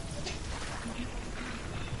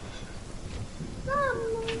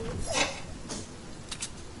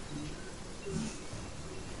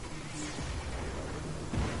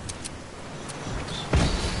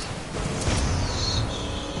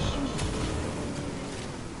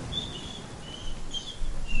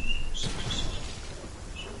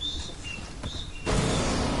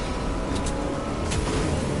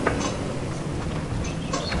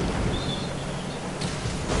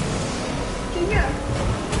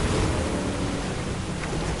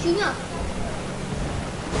 Junior.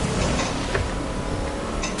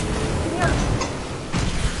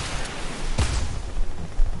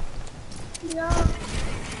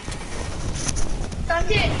 That's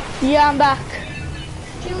it. Yeah, I'm back.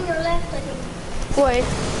 Junior left, I think. Wait.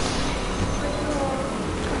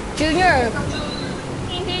 Junior.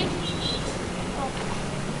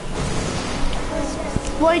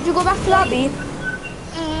 Why did you go back to lobby?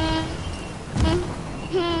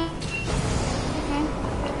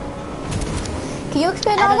 Can you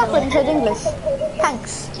explain all that when you said English?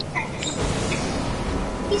 Thanks.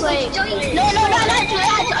 Wait. No, lads,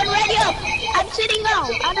 I'm ready up. I'm sitting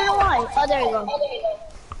down. I don't know why. Oh, there you go.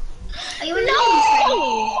 Are you in the No!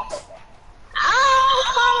 Oh,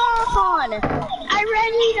 come on! I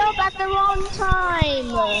readied up at the wrong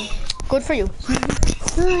time. Good for you.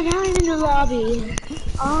 Now I'm in the lobby,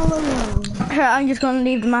 all alone. Here, I'm just gonna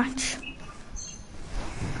leave the match.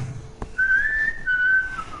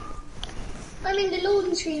 I'm in the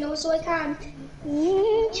loading screen now, so I can't.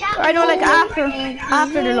 I know, like after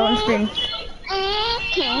the loading screen. Are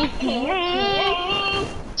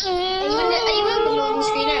you in the loading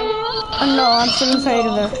screen now? Oh no, I'm still inside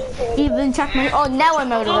of it. Even check my. Oh, now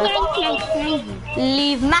I'm out of it.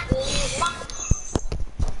 Leave match.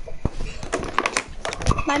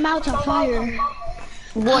 My mouth's on fire.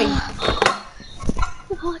 Boy.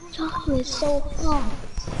 The hot chocolate is so hot.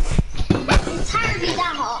 It's hardly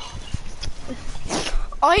that hot.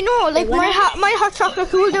 I know, like my hot chocolate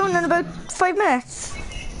cooled down in about 5 minutes.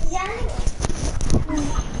 Yeah.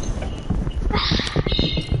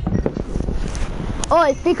 Oh,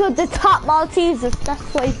 it's because the top Maltesers, that's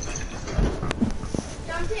why.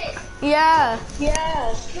 Dante, Yeah.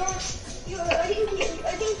 I think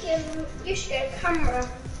you should get a camera.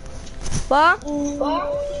 What?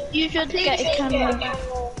 You should get a camera.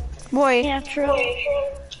 Boy. Yeah, true.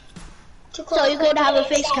 So you could have a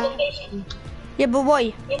face cam. Yeah, but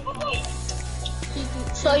why?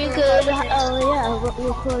 So you could,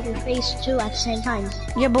 record your face too at the same time.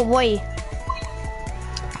 Yeah, but why?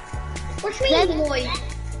 What do you mean, boy?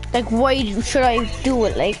 Like, why should I do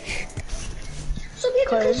it? Like, So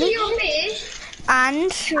people can see your face.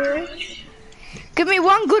 and give me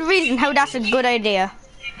one good reason how that's a good idea,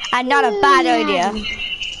 and not a bad idea.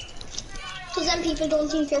 Because then people don't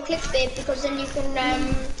think you're clickbait, because then you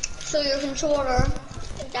can show your controller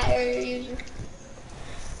that you're using.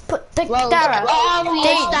 But like, Dara,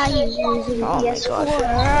 Obvious that he's using oh my PS4.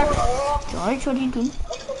 George, what are you doing?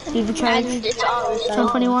 Leave the charge. And it's always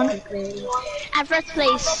 21. At first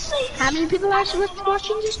place, how many people are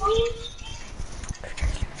watching this video?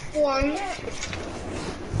 One.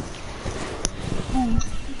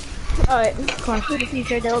 Alright, come on. In the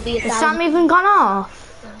future, there will be Is Sam even gone off?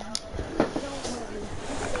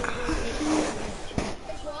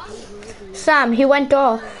 Sam, he went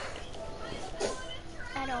off.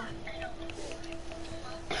 I know.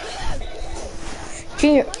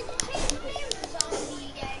 Junior.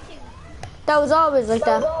 That was always like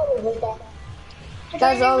that.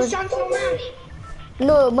 That was always.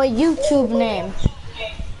 No, my YouTube name.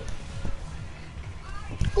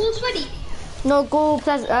 Go sweaty. No, go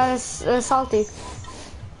salty.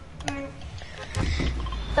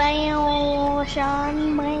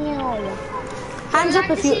 Hands up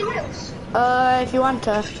if you want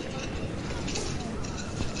to.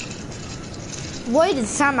 Why did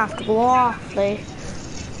Sam have to go off? Like,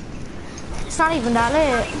 it's not even that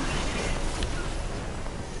late.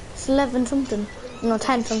 It's 11 something. No,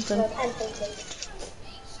 10 something.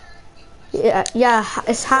 Yeah,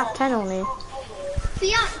 it's 10:30 only.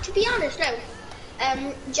 To be honest now,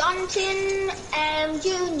 Jonathan,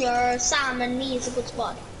 Junior, Sam and me is a good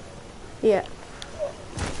squad. Yeah.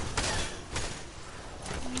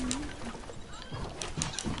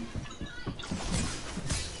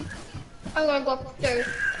 I'm gonna go upstairs.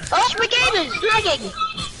 Oh, my game is lagging.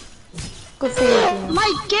 Good for you. My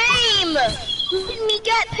game! Let me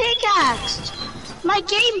get pickaxed. My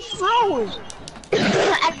game froze.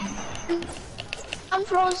 I'm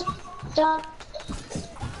frozen.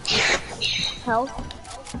 Help.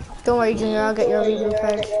 Don't worry, Junior, I'll get your reboot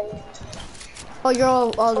card. Oh, you're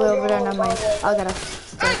all the way over there, never mind. I'll get it.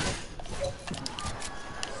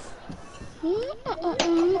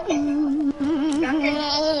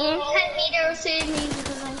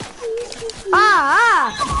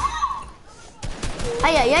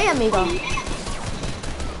 Ay, amigo.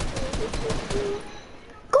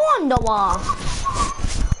 Go on the wall.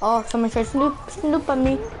 Oh, someone tried to snoop on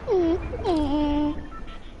me.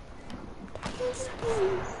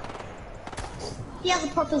 He has a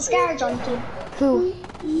purple scar, Jonathan. Who?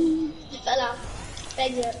 The fella.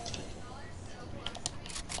 Exit.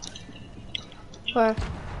 Where?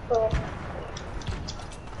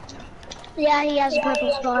 Yeah, he has a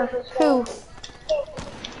purple scar. Who?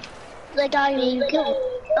 The guy you killed.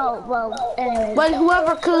 Oh, well, anyway. Well,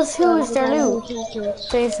 whoever kills who is their loot,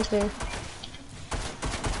 basically.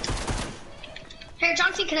 Here,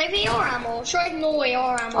 Jonathan, can I have AR ammo? Sure, I have no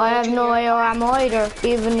AR ammo. I have no AR ammo either,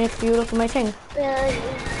 even if you look at my thing.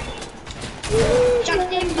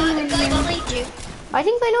 Jonathan, the other guy behind you. I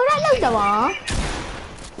think I know that loot, one.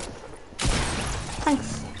 Thanks.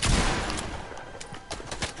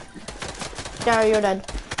 There, you're dead.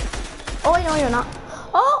 Oh, I know you're not.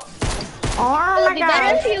 Oh! Oh It'd my be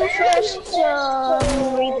better god. if you first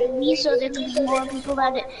read me so there could be more people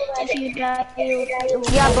that if you die.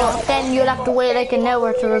 Yeah, but then you'll have to wait like an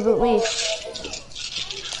hour to reboot me.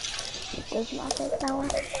 Does not take that long.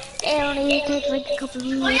 It only takes like a couple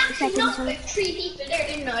of I actually seconds. knocked like 3 people there,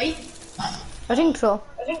 didn't I? I think so.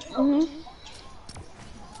 Mm-hmm.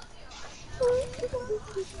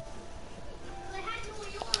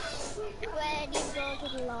 When you go to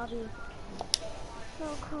the lobby.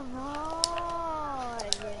 Oh, come on.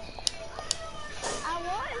 I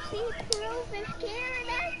want to see proof of Karen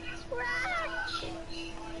and Scratch.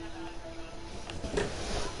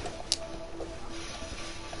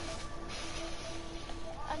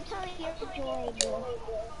 I'm telling you to join.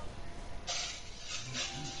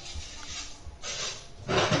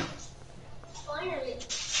 Finally.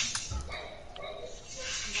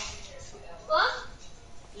 What?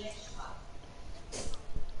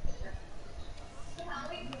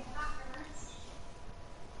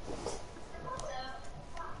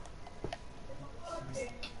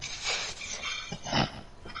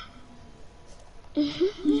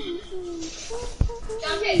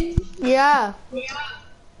 Jonathan, Yeah.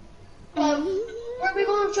 where are we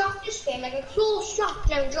going to drop this game? Like a close drop,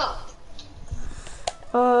 now drop.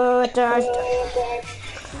 There.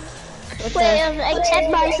 Wait, accept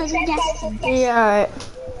my suggestion. Yeah, alright.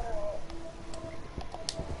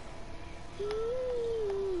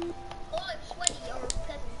 Oh, I'm sweaty or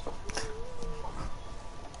pleasant.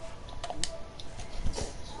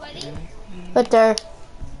 Sweaty? But there.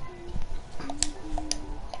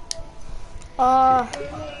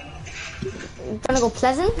 Gonna go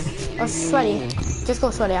pleasant or sweaty? Just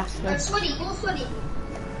go sweaty actually. Sweaty, go sweaty.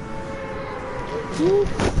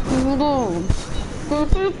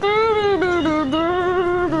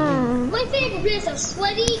 My favorite place are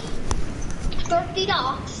Sweaty, Dirty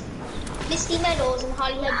Docks, Misty Meadows, and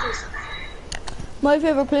Holly Hedges. My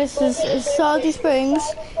favorite places is Salty Springs,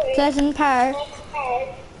 Pleasant Park,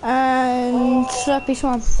 and Slurpy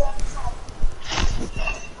Swamp.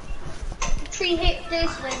 3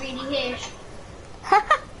 places I really hate.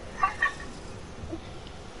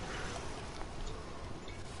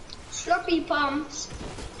 Slurpy Pumps.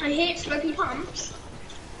 I hate Slurpy Pumps.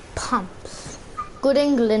 Pumps. Good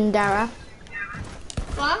England, Dara.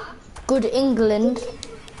 What? Good England.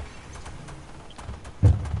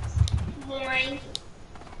 Boring.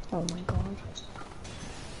 Oh my god.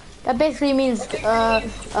 That basically means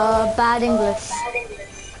bad English.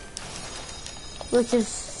 Which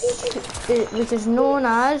is which is known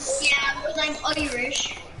as. Yeah, because I'm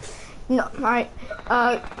Irish. No, alright.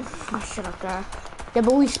 Shut up there. Yeah,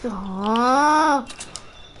 but we speak. Oh,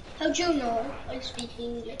 How do you know I speak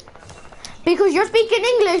English? because you're speaking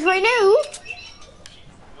English right now.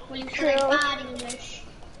 Well, you said I'm bad English.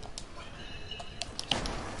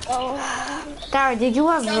 Oh. Dara, did you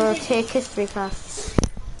ever take history classes?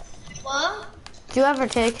 What? Did you ever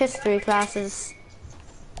take history classes?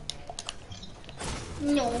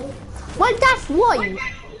 No. Well, that's why.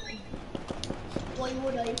 Why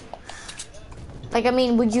would I? Like, I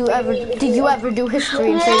mean, did you ever do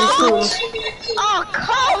history in school? Oh,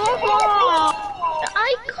 come on!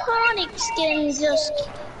 Iconic skin just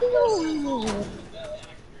killed me.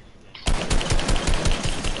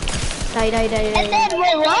 Die. And then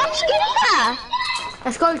wait, what skin is that?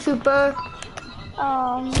 A skull trooper. I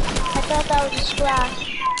thought that was a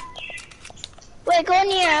scratch. Wait, go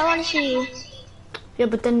near, I wanna see. Yeah,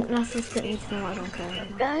 but then that's just getting to know. I don't care.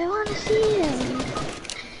 I wanna see him.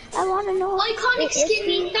 I wanna know. Iconic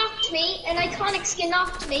skin knocked me. An iconic skin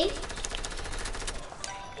knocked me.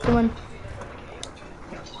 Come on.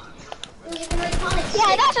 It was an iconic skin.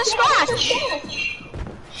 Yeah, that's a scratch.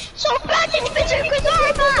 So Bandage Bazookas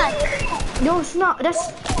are back. No, it's not.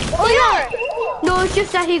 That's. Oh yeah. No, it's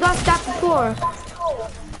just that he got stabbed before.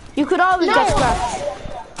 You could always get scratched.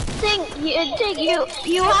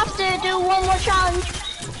 You have to do one more challenge.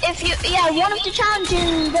 One of the challenges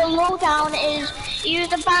in the lowdown is use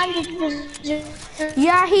the bandage bazooka.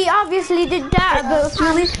 Yeah, he obviously did that about a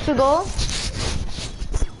few weeks ago.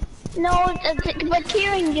 No, but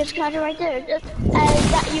Kieran just got it right there.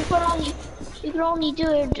 That you can only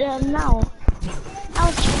do it now.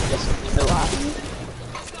 I'll check this out.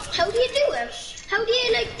 How do you do it? How do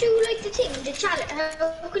you do the thing, the challenge?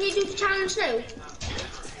 How can you do the challenge now?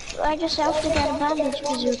 I just have to get a bandage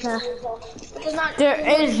bazooka. There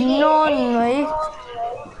is none, right?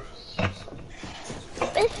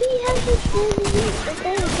 If he has a bazooka,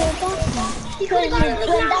 then he'll go back. Because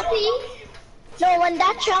when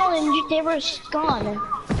that challenge, they were gone.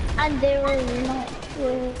 And they were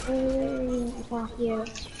not here.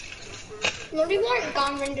 No, they weren't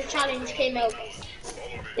gone when the challenge came out.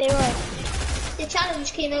 They were. The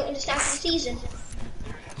challenge came out in the start of the season.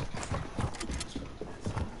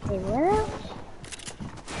 They were?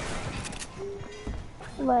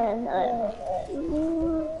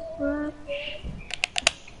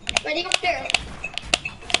 Ready up there.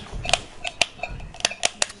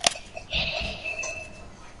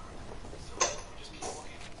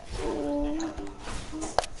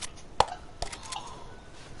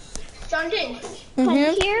 John Jane. I'm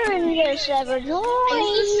hearing this ever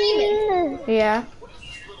join. Yeah.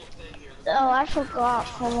 Oh, I forgot.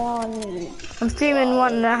 Come on. I'm streaming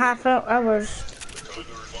 1.5 hours.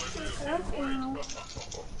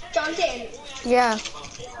 John Jane. Yeah.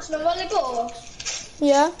 So while I go,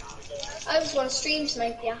 Yeah. I just want to stream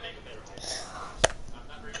snipe ya.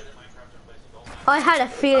 I had a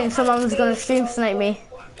feeling someone was gonna stream snipe me.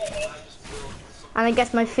 And I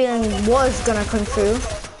guess my feeling was gonna come true.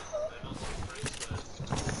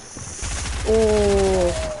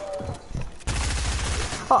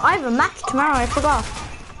 Oh, I have a match tomorrow, I forgot.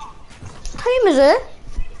 What time is it?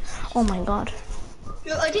 Oh my god.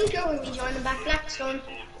 I think you're going to be joining back Blackstone.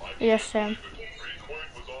 Yes, Sam.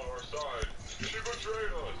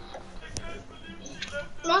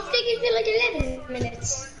 We'll have to give you like 11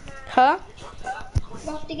 minutes. Huh?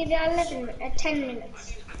 We'll have to give you 10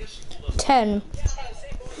 minutes. 10.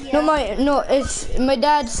 Yeah. It's my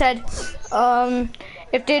dad said,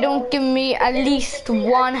 if they don't give me at least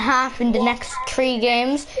 1/2 in the next 3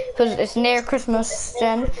 games, because it's near Christmas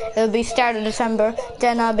then, it'll be start of December,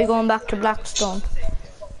 then I'll be going back to Blackstone.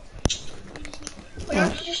 Why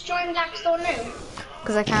don't you just join Blackstone now?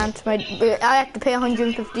 Because I can't. I have to pay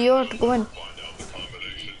 €150 to go in.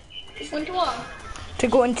 One to what? To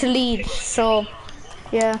go into Leeds, so,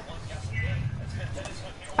 yeah.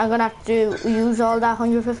 I'm gonna have to use all that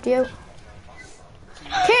 150 out.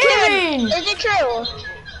 Kieran! Is it true?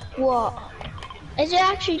 What? Is it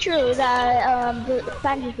actually true that the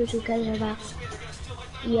bandage bazookas are back?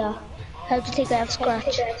 Yeah. Have to take that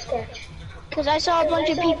scratch. Because I saw a bunch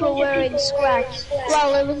of people wearing scratch.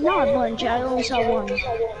 Well, it was not a bunch. I only saw one.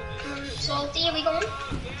 Salty, are we going?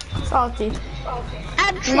 Salty.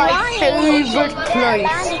 I'm My trying favorite to get a place.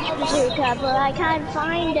 bandage bazooka, but I can't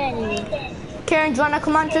find any. Kieran, do you wanna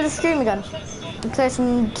come onto the stream again? And play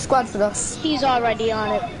some squads with us? He's already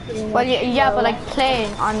on it. Well, yeah, but like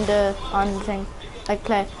play on the thing. Like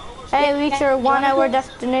play. Hey, we reach our 1 hour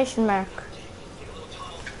destination mark.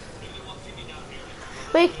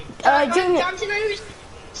 Wait, Junior. Johnson,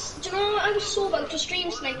 know, I was so about to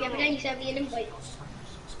stream snipe you, but then you sent me an invite.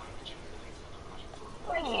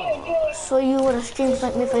 So you would have stream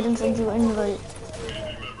sniped me if I didn't send you an invite.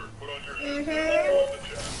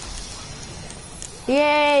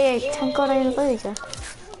 Yay! Thank God I invited you.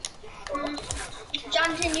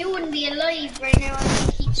 Jonathan, you wouldn't be alive right now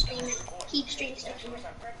if you keep streaming. Keep stream sniping.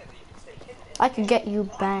 I could get you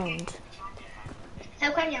banned.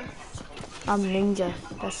 How can you? I'm ninja.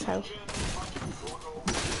 That's how.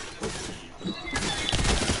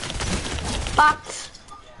 Box.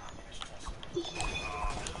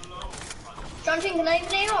 Jonathan, can I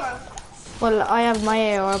have an AR? Well, I have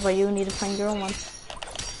my AR, but you need to find your own one.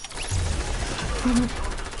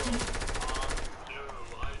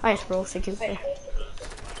 I just roasted you there.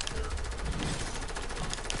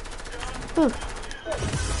 Ooh.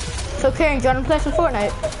 So Karen, do you want to play some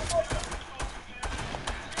Fortnite?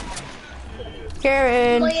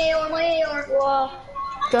 Karen, do you My AR. Whoa.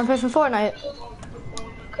 want to play some Fortnite?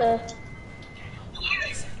 Okay.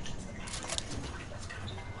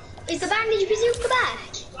 Is the bandage bazooka back?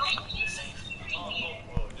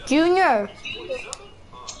 Junior. Wait,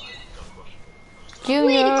 it could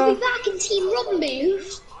Junior. be back in Team Rumble.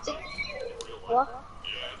 What?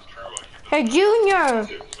 Hey, Junior.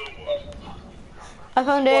 I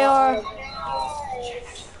found AR.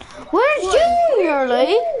 Where's Junior,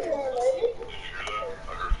 like?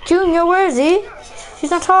 Junior, where is he?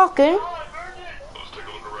 He's not talking.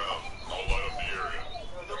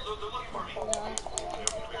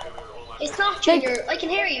 It's not Junior. I can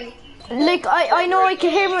hear you. Like, I know I can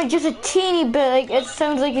hear him just a teeny bit. Like, it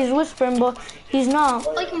sounds like he's whispering, but he's not.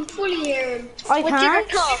 I can fully hear him. I What did I can't.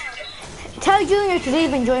 talk? Tell Junior to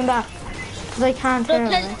leave and join back. Because I can't hear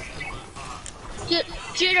him.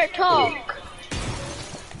 Junior, talk.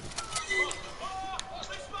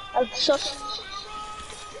 I'm just...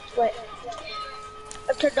 Wait.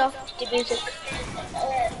 I turned off the music.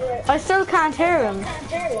 I still can't hear him.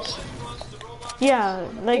 Yeah,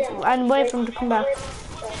 like, and wait for him to come back.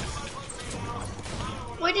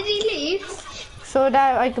 Why did he leave? So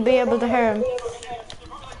that I could be able to hear him.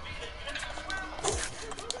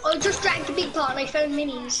 I just dragged the big pot and I found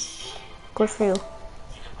minis. Good for you.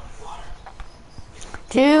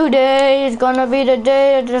 Today is gonna be the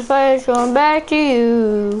day that the fire's going back to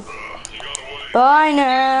you. Bye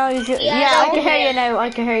now. You should, yeah, I can hear you now. I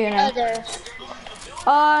can hear you now. Other.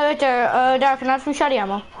 Oh, right there. Dark, can I have some shotty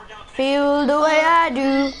ammo? Feel the way I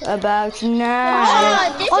do about you now.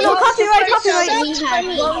 this Oh no, is copyright.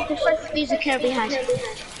 What was the first music we had?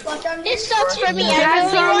 This sucks for me. Drag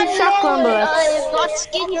some shotgun bullets. What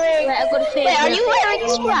skin you're wearing? I'm gonna Wait, are you wearing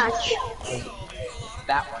Scratch?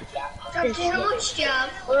 That one. Jonathan, how much do you have?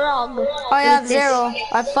 Wrong. I have 0. I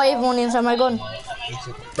have 5 money inside my gun. It's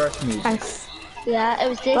the first music. Thanks. Yeah, it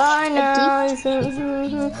was this. Bye now.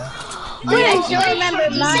 Wait, I still remember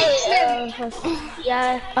my.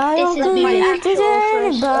 Yeah. I don't This is my believe actual that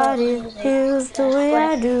first anybody feels the way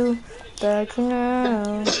I do. Back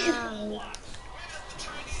now.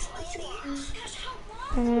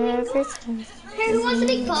 Every time. Hey, who wants the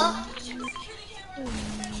big pot?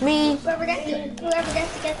 Me. Whoever gets it.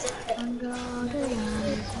 Gets it. I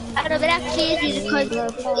know, but actually is music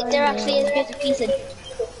because there actually is music piece in.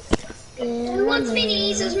 Who wants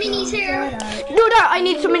minis? There's minis here. No, Dara, I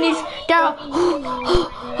need some minis. Dara.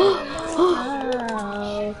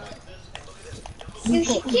 You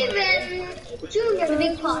should give Junior the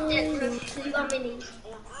big pot then for you got minis.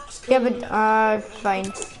 Yeah, but,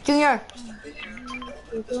 fine. Junior.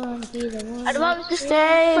 And what was the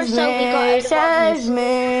Save first song we got me, save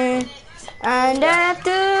me. And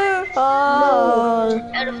after all,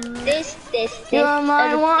 out of this, you're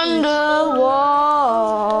my wonder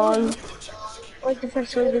wall. What's the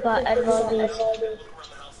first one we got out of all these?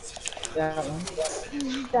 That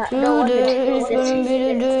one. No one Today's gonna be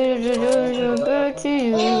the day that you're back to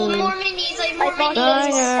you. Oh, more minis. I have more bought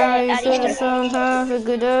minis. You should somehow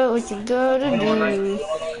figure out what you gotta do.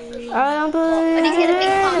 I don't believe Let's get a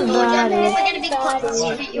big pot. in No, Jonathan, anybody. let's get a big pot and see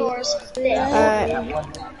if it's yours. Alright. That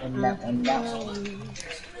one.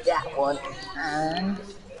 That one. And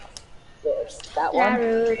that one.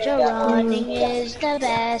 Naruto running is the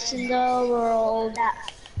best in the world.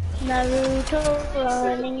 Naruto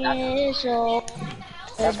running is so.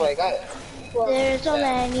 That's why I got it. There's so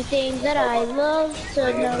many things that I love. So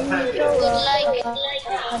Naruto run.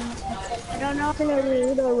 I don't know if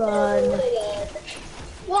Naruto run.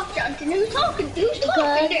 What, Jonathan? Who's talking? Who's Because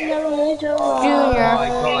talking there? Naruto run. Junior. Oh my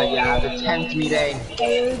god, yeah, the 10th me day.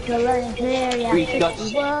 Naruto run very We got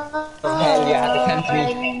hell yeah, the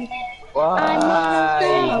 10th me. Why?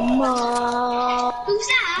 Who's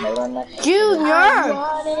that? Junior!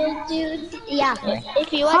 Yeah, Okay.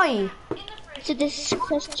 if you want Hi. to this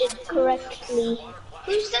question correctly,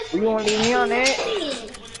 Who's this? You won't leave me on it.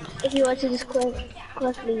 if you answer this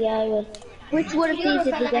correctly, yeah, I will. Which one of The other these did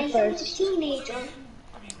we fella, I get sounds a first? teenager.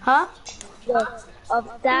 Huh? Of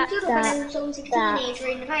that, The other fella sounds like a teenager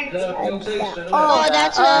in the party. and that. Oh,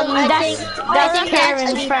 that's that's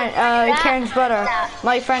Karen's friend, Karen's brother.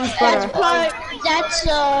 My friend's brother. That's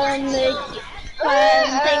thing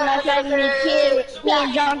my friend me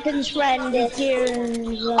and Jonathan's friend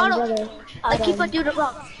Kieran's brother. I keep on doing it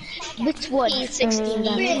wrong. Which one? He's 16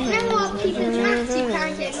 now. Remember all the people in maths you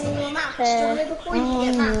can't get no maths. Don't live before you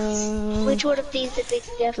get maths. Which one of these did we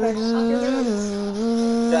get first?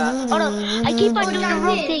 Oh no, I keep on doing the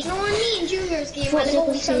wrong thing. No one me and Junior's game where they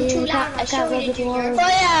both sound too loud. I can't remember the word. Oh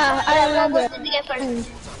yeah, I remember. What did we get first?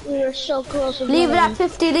 We were so close. Leave it at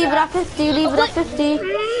 50, leave it at 50, leave it at 50.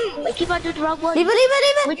 I keep on doing the wrong one. Leave it.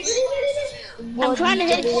 I'm trying to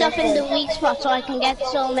hit stuff in the weak spot so I can get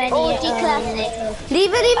so many. Classic.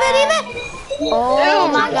 Leave it. Oh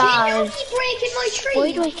my god. Keep breaking my tree.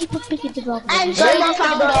 Why do I keep on picking the wrong one? And Solid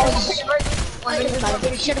found groove.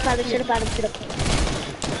 Should have found it.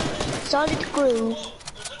 Solid groove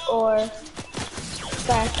or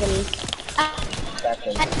sparkly.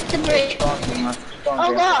 At the bridge.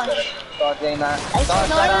 Oh gosh.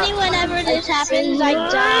 Normally whenever this happens I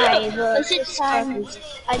die, but this time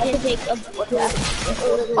I can take a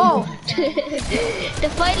Oh, the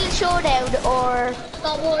final showdown or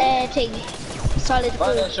thing. Solid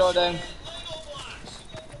groove. Showdown.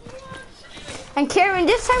 and Karen,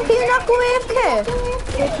 this time can you not go AFK?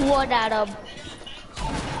 Which one, Adam?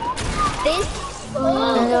 This?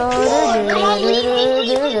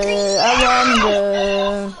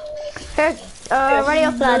 Here, ready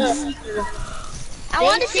up, lads. I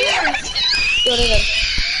want to see it.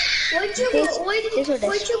 Why'd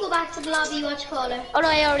you go back to the lobby, what you call it? Oh no,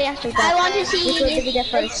 I already asked her that. I want to see which one did we get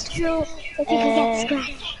first. It's true. If you can get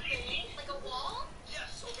scratch.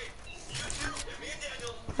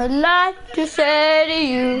 I'd like to say to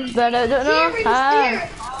you, but I don't know how.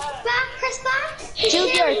 Back, press back.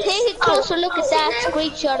 Junior, take a closer look at that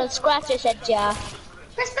screenshot of Scratch I sent ya.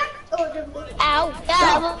 Press back. Oh, the Ow.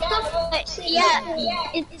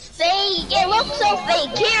 Yeah, it's fake. It looks so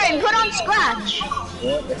fake. Kieran, put on Scratch. I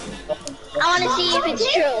want to see if it's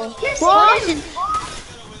true. What?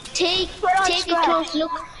 Take a close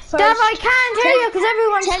look first. Dev, I can't hear you because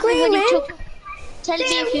everyone's screaming. Tell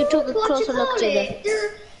me if you took a closer look to it.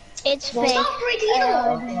 It's fake. Stop breaking it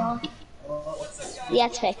up. Yeah,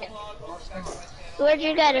 it's fake. Where'd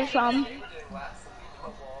you get it from?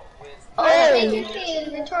 Returning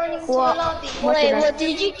to the lobby. Wait, what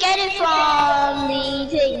did you get it from? The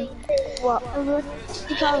thing. What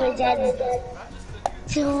you call it again?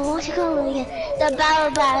 So what you call it again? The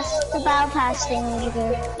battle pass thing over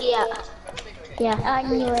there. Yeah, I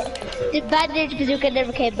knew it. The bad news because you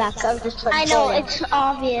never came back. I was just trying to know, it's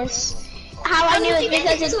obvious. How I knew it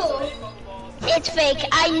because it's fake.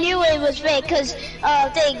 I knew it was fake because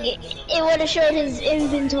it would have showed his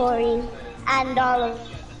inventory and all of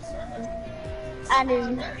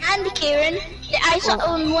and Kieran. I saw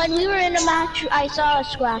when we were in a match. I saw a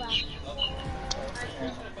Scratch.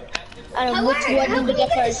 I don't know which one did we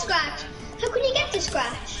get first. Scratch? How can you get the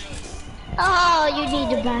Scratch? Oh, you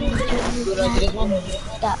need a bandage.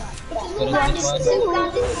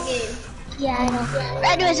 Yeah, I know.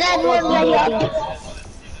 Anyways, that one ready up.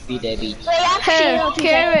 Hey,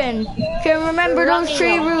 Karen, remember those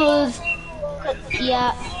 3 rules?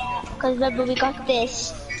 Yeah, because remember we got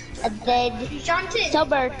this, and then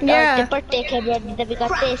Yeah. the birthday came in, and then we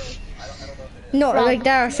got this. No, like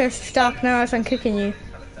that, so stop now as I'm kicking you.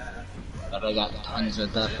 But I got tons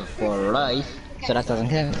of that before life, so that doesn't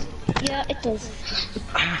count. Yeah, it does.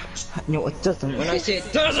 No, it doesn't. When I say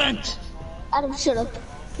it doesn't! Adam, shut up,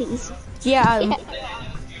 please. Yeah,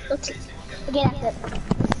 Let's get at it.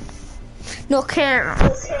 no, Karen.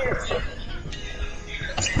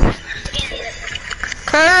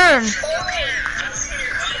 Karen!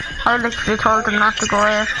 I literally told him not to go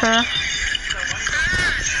AFK.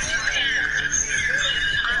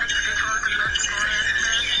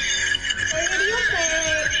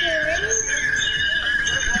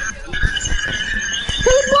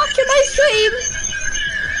 Who's watching my stream?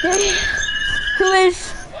 Who is?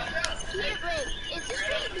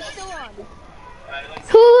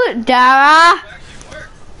 Who? Dara?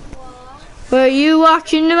 Were you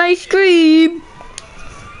watching my stream?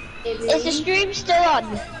 Is the stream still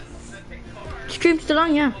on? Stream's still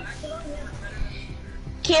on, yeah.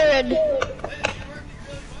 Kieran.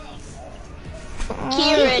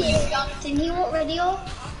 Didn't you want radio?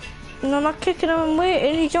 No, not kicking him and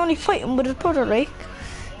waiting. He's only fighting with his brother, like.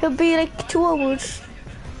 He'll be like 2 hours.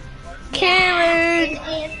 Karen!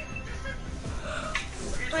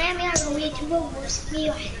 I am going to wait 2 hours.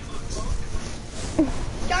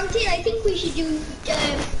 Jonathan, I think we should do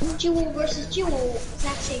duo versus duo.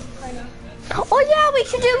 Exact same kind of. Oh yeah, we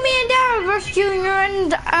should do me and Dara versus Junior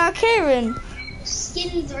and Karen.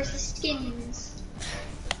 Skins versus skins.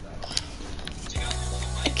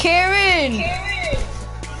 Karen!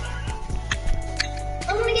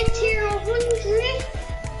 I'm gonna get tier 100.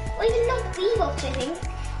 Or even not V-Bucks, I think.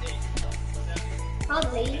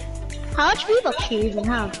 Probably. How much V-Bucks do you even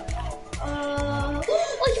have?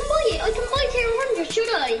 I can buy it. I can buy tier 100, should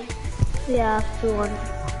I? Yeah,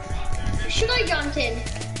 200. Should I, Jonathan?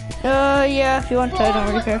 Yeah, if you want to, I don't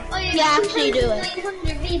really care. Yeah, actually do it.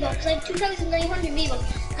 2,900 V-Bucks. I have 2,900 V-Bucks.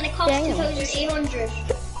 And it costs 2,800.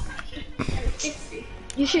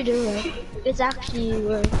 You should do it. It's actually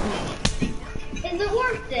worth it. Is it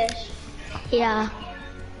worth it? Yeah.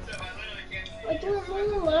 I don't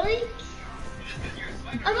know, like.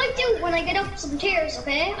 I might do it when I get up some tiers,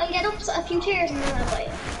 okay? I'll get up a few tiers and then I'll buy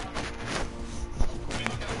it.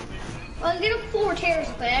 I'll get up 4 tiers,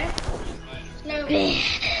 okay? Now, are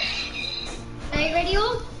you ready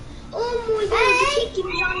up? Oh my god, you're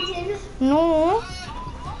kicking Jonathan. No.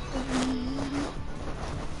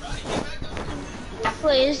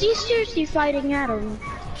 Wait, is he seriously fighting Adam?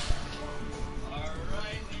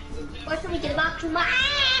 Why can't we get back to my...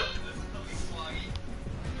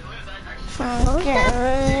 What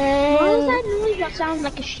was that noise that sounds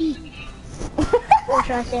like a sheep? Or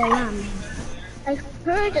should I say a lamb? I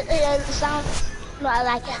heard it sound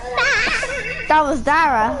like... That was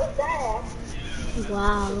Dara.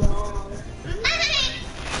 Wow.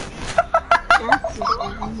 That's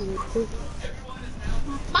really cool.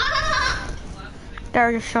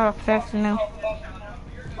 Dara, just shut up first now.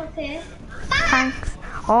 Okay. Thanks.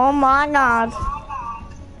 Oh my god.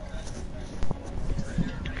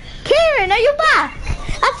 Karen, are you back?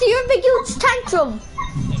 After your big huge tantrum.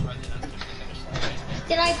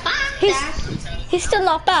 Did I back that? He's still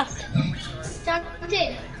not back.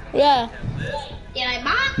 Jonathan, Yeah. did I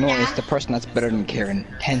back No, that? it's the person that's better than Karen.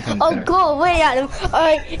 10 times Oh, better. go away, Adam.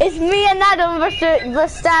 Alright, it's me and Adam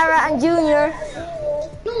versus Sarah and Junior.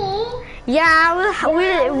 No. Yeah,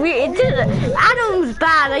 Adam's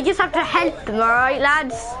bad. I just have to help him, alright,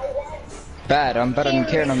 lads? Bad, I'm better than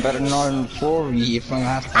Karen, I'm better than all 4 of you if I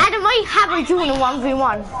have to. Adam, I have a Junior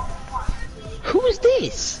 1v1. Who's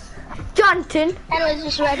this? Jonathan. Anyways,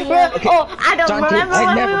 just ready. Oh, Adam, Jonathan, remember I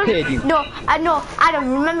when never we played you. No,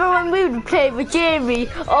 Adam, remember when we would play with Jamie?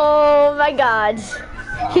 Oh my god.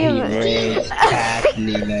 He You rage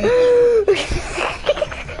badly, man.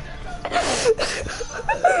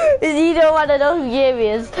 You don't want to know who Jamie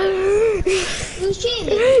is. Who's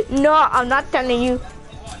Jamie? No, I'm not telling you.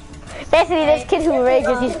 Basically, this kid who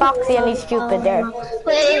rages, he's foxy and he's stupid there.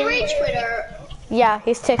 Is he a rage quitter? Yeah,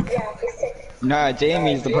 he's tick. Nah,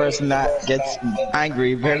 Jamie's the person that gets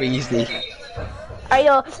angry very easily. I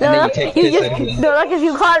know. then No, you take you piss just, at him. no, like if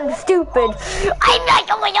you call him stupid. I'm like,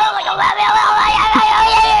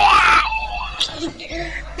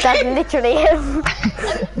 that's literally him.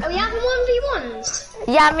 Are we having 1v1s?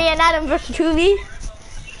 Yeah, me and Adam versus 2v.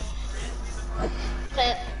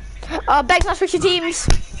 Begs not switch your teams.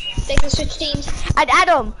 They can switch teams. And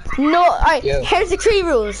Adam, no, alright, Yeah. here's the 3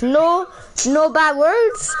 rules. No bad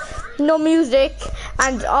words, no music,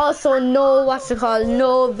 and also no, no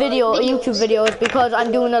YouTube videos, because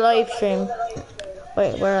I'm doing a live stream.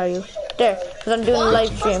 Wait, where are you? There, because I'm doing a live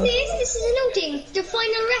stream. What's this? This is a new thing. The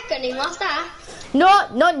final reckoning, what's that? No,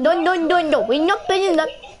 we're not playing that.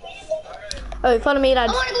 Alright, follow me, I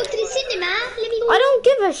lads. want to go to the cinema. Let me go. I don't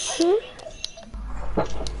give a shit.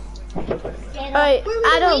 Alright,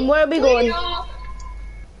 Adam, where are we going?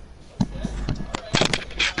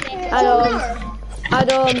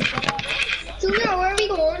 Adam, Junior, where are we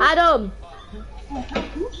going? Adam.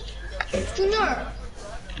 Junior.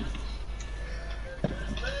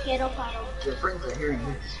 Get up, Adam. Your friends are hearing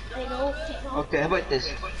this. I know. Get up. Okay, how about this?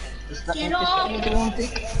 Get up.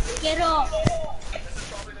 Get up.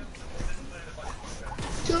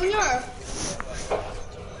 Junior.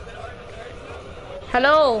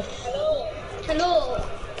 Hello. Hello.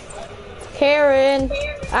 Karen,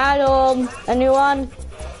 Adam, anyone?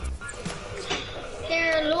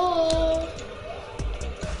 Hello.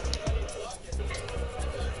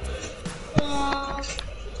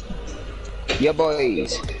 Yeah,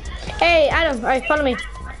 boys. Hey, Adam, alright, follow me.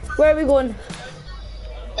 Where are we going?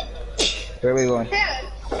 Where are we going?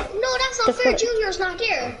 No, that's not fair. Junior's not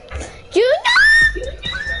here. Junior!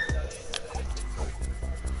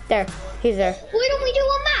 There. He's there. Why don't we do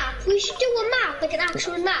a map? We should do a map, like an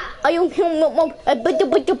actual map.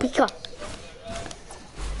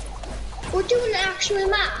 We're doing an actual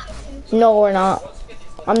map. No, we're not.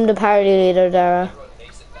 I'm the party leader, Dara.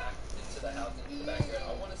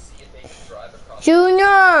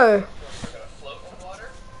 Junior!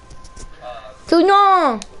 Junior!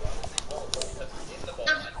 Ah,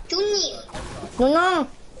 Junior. Junior!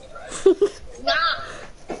 Nah.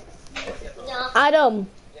 Nah. Adam!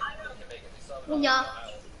 Nah.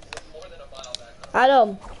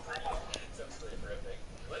 Adam!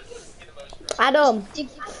 Adam!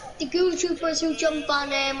 The ghoul troopers who jump on,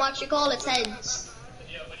 what you call it, heads.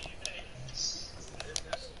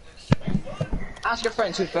 Ask your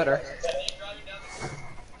friends who's better.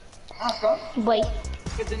 Ask them. Wait,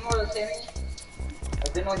 If they know the same age.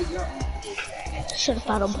 If they know that you're... shut up,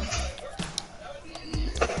 Adam.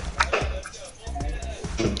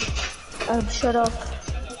 Shut up.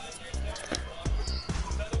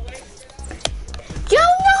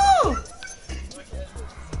 Junior!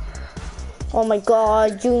 Oh my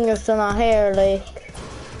god, Junior's not here, like.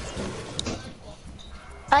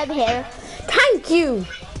 I'm here. Thank you!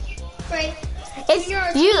 Right. It's you.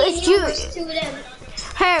 Two of them.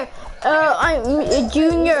 Here, I'm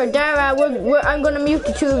Junior, Dara. I'm gonna mute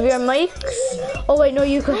the two of your mics. Oh wait, no,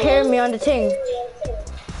 you could hear me on the thing.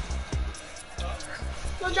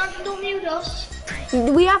 No, Jonathan, don't mute us.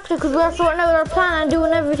 We have to, because we're sorting out our plan and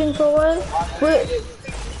doing everything for a while.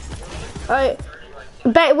 Alright,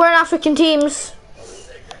 we're not switching teams.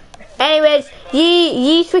 Anyways,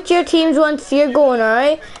 ye switch your teams once you're going,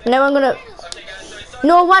 alright? And then I'm gonna.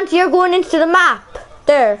 No, once you're going into the map.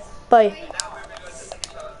 There, bye.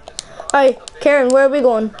 Alright, Karen, where are we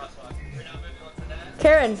going?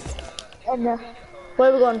 Karen, where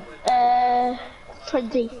are we going?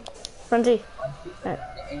 Frenzy. Frenzy.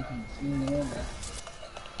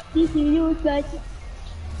 You guys.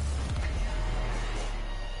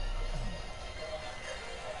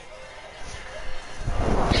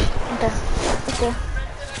 Okay.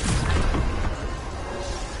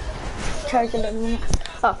 Charging it.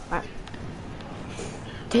 Oh, alright.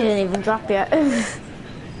 Didn't even drop yet. Let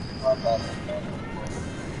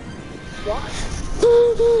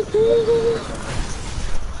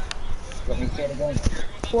me say it again.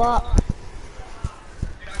 What?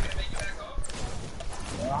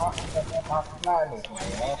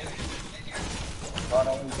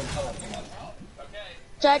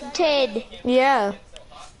 Jonathan, Yeah.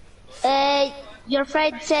 your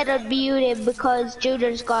friend said unmute him because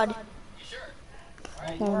Junior's gone.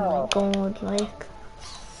 Oh my god, like.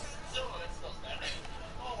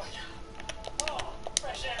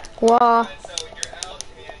 Wow.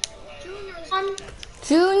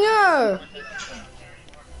 Junior!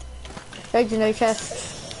 Legendary chest.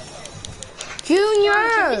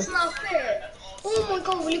 Junior! It's not fair. Oh my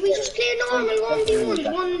god, will we just play normal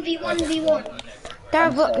 1v1? 1v1v1.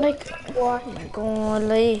 There, but like. Oh my god,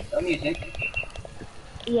 like.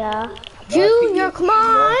 Yeah. Junior, come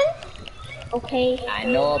on! Okay. I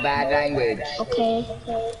know bad language. Okay.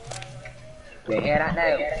 You hear that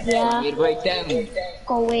now? Yeah. You break down.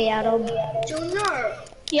 Go away, Adam. Junior.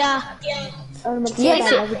 Yeah.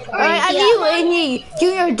 Yes, alright, and you and me.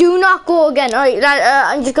 Junior, do not go again. Alright,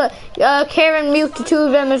 I'm just gonna. Karen, mute the two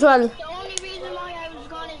of them as well. The only reason why I was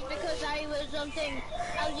gone is because I was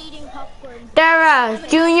eating popcorn. Dara,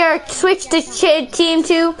 Junior, switch to team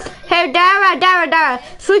 2. Here, Dara,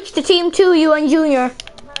 switch to team 2, you and Junior.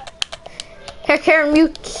 Here, Karen,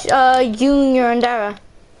 mute Junior and Dara.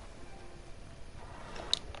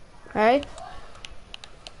 Alright.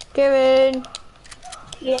 Karen,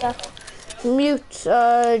 Yeah. mute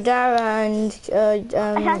Dara and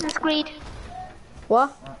Assassin's Creed.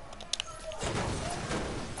 what?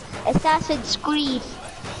 Assassin's Creed.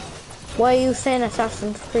 Why are you saying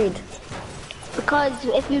Assassin's Creed? Because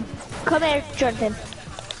if you come here, Jonathan.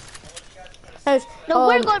 Guys, No,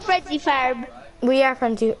 we're going Frenzy Farm. We are a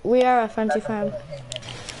Fancy Farm.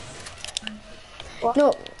 What?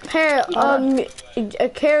 No, here,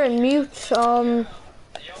 Karen, mute,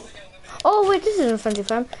 oh wait, this isn't Fancy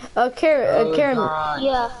Farm. Karen,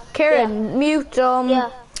 Yeah. Karen, mute, Yeah.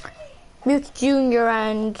 mute Junior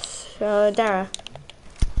and, Dara. I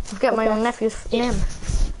forget my own nephew's name.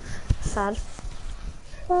 Sad.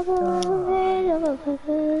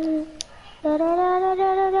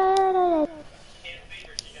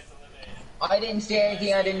 I didn't say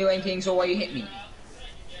anything, I didn't do anything, so why you hit me?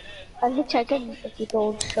 I'll hit again if you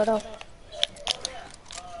don't shut up.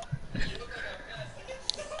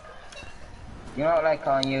 You don't like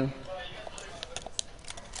calling you.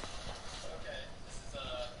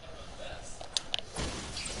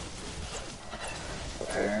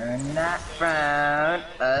 Turn that frown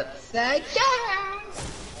upside down.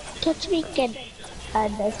 Touch me again.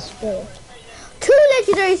 And that's good. 2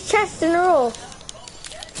 legendary chests in a row.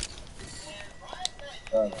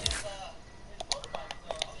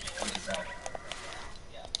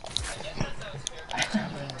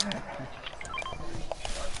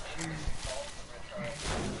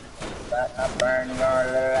 I'm burning your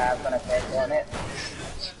little ass when I take on it.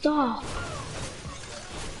 Stop.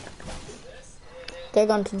 They're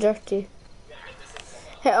gone to dirty.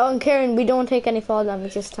 Hey, oh, and Karen, we don't take any fall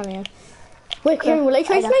damage, just telling you. Wait, Karen, will I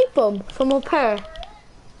try snipe them from up here?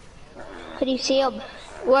 Could you see him?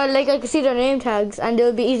 Well, like I can see their name tags, and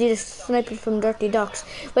it'll be easy to snipe it from dirty docks.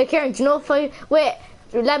 Wait, Karen, do you know if I... Wait,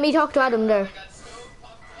 let me talk to Adam there.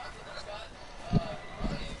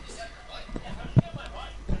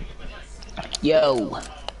 Yo.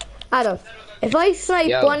 Adam, if I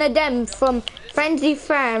snipe one of them from Frenzy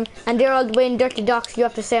Farm, and they're all the way in dirty docks, you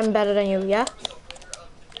have to say I'm better than you, yeah?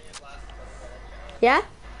 Yeah?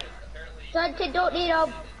 Dante, don't need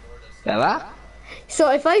him. What?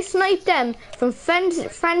 So if I snipe them from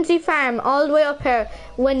Frenzy Farm all the way up here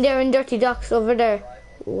when they're in dirty docks over there,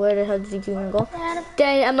 where the hell did he even go?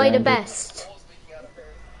 Then am I the best?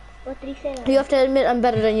 What did he say? You have to admit I'm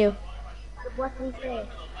better than you. What did he say?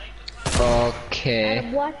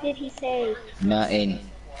 Okay. What did he say? Nothing.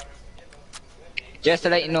 Just to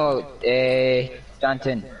let you know,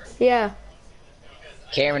 Johnson, Yeah,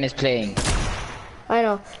 Karen is playing. I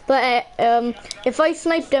know. But if I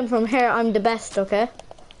snipe them from here, I'm the best, okay?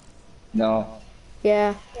 No.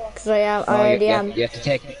 Yeah, because I already am. You have to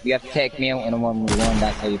take me out in a 1v1.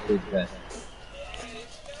 That's how you prove that.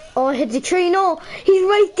 Oh, I hit the tree. No, he's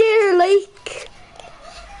right there, like.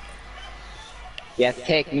 You have to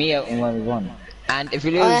take me out in 1v1. And if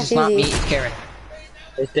you lose, that's it's not me, easy. it's Karen.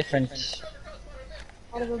 It's different.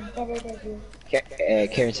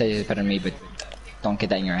 Karen says he's better than me, but don't get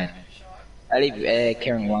that in your head. I leave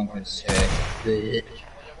Karen alone because.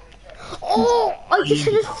 Oh, I just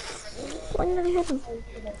hit him. Why did I hit him?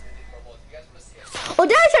 Oh,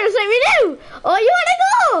 Darren's trying to save me now. Oh, you wanna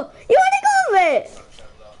go? You wanna go, mate?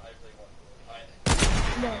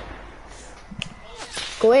 No.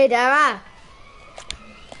 Go away, Dara.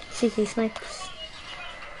 Cheeky snipers.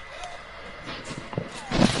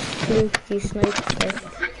 Fluky snipers.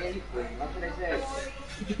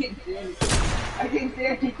 I didn't say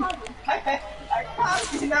anything. I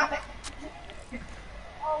can't deny.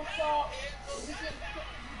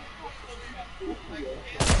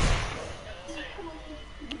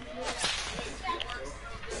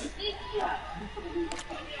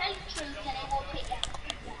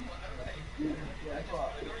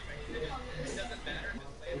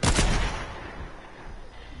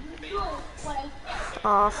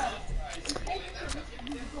 Off.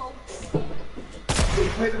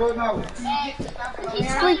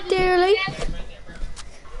 He's right there, like.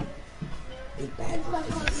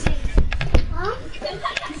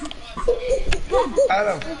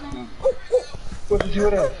 Adam, what did you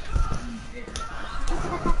do?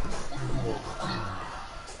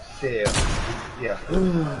 Yeah.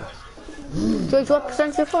 George, what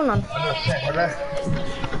percent your phone on?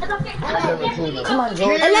 Come on,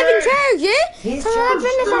 George. 11 charge, yeah? He's 11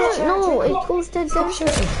 is charged. on. No, it goes dead down.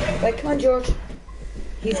 Right, come on, George.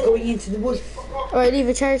 He's going into the wood. Alright, leave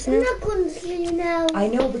a charge now. I'm not going to see you now. I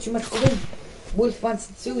know, but you must go in. Wolf wants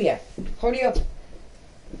to sue you. Hurry up.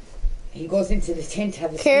 He goes into the tent to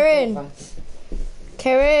have a Karen. sleep once.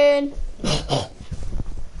 Karen.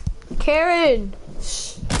 Karen.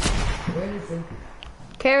 Where is he?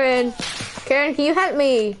 Karen. Karen, can you help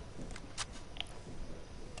me?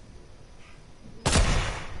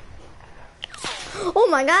 Oh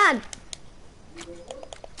my god.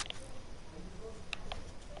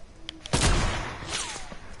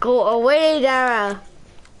 Go away, Dara.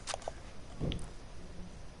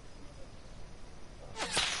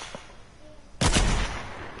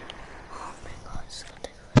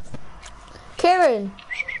 Karen,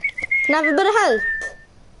 can I have a bit of help?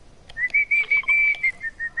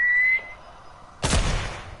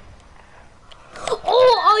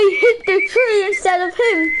 Oh, I hit the tree instead of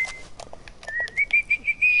him.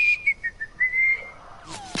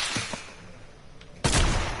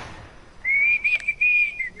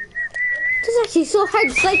 This is actually so hard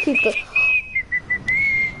to snipe people.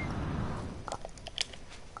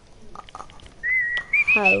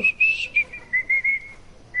 How?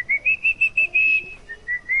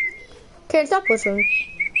 Karen, stop whistling.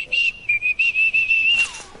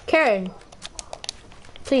 Karen,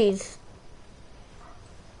 please.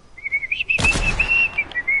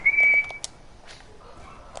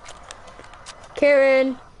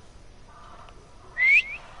 Karen.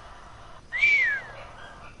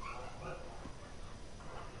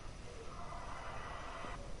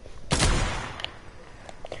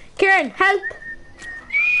 Karen, help!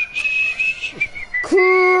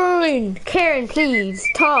 Karen, please,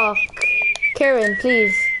 talk. Karen,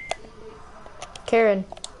 please. Karen.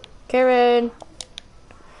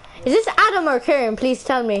 Is this Adam or Karen? Please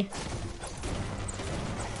tell me.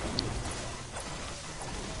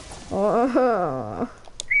 Alright,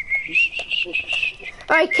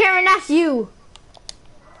 Karen, that's you.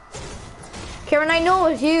 Karen, I know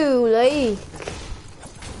it's you, like.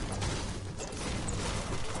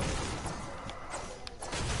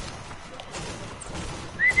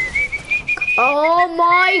 Oh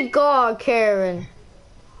my god, Karen.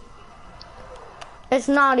 It's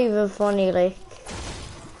not even funny, like.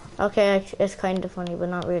 Okay, it's kind of funny, but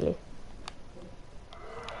not really.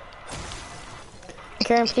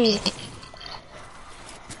 Karen, please.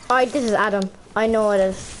 Alright, this is Adam. I know it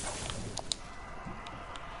is.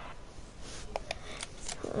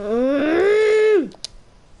 Karen,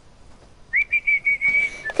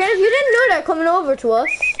 if you didn't know they're coming over to us.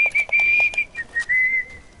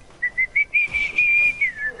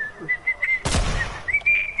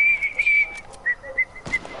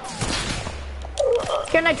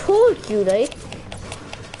 Karen, I told you, like.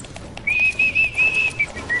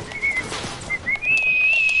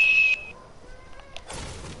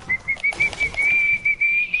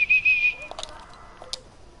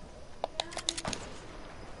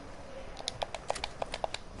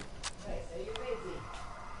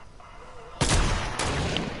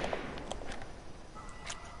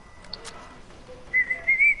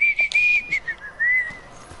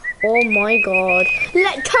 Oh my god.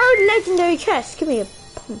 Third legendary chest. Give me a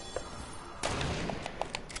pump.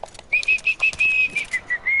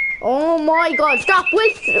 Oh my god. Stop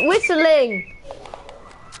whistling.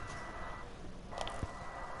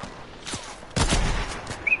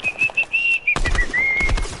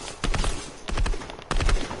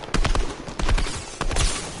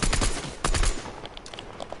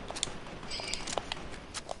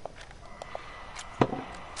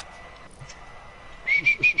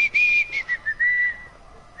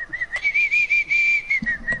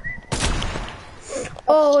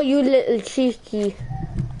 Oh, you little cheeky.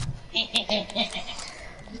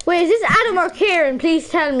 Wait, is this Adam or Karen? Please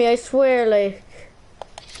tell me, I swear, like.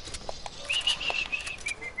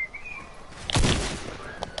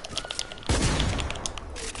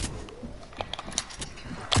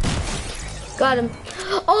 Got him.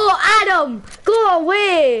 Oh, Adam! Go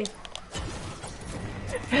away!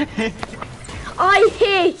 I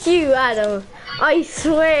hate you, Adam. I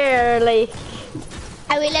swear, like.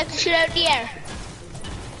 Are we allowed to shoot out the air?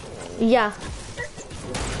 Yeah.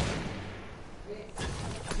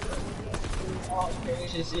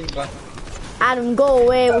 Adam, go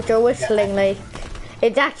away with your whistling, like.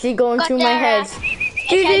 It's actually going Got through my Dara.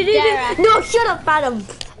 head. Dara. No, shut up, Adam.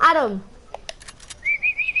 Adam.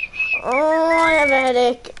 Oh, I have a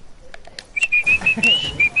headache.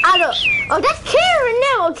 Adam. Oh, that's Karen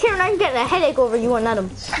now. Oh, Karen, I'm getting a headache over you and Adam.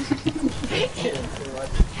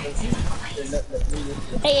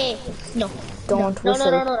 Hey, no. Don't No,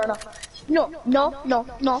 whistle.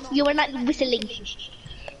 No. You are not whistling.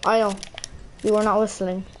 I know. You are not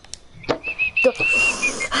whistling.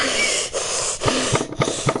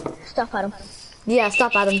 Stop, Adam. Yeah,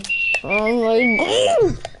 stop, Adam. Oh my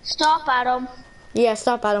god. Stop, Adam. Yeah,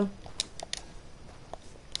 stop, Adam.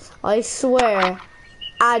 I swear.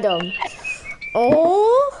 Adam.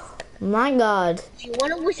 Oh my god. If you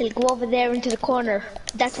want to whistle, go over there into the corner.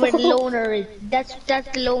 That's where the loner is. That's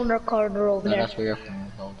the loner corner over No, there. that's where you're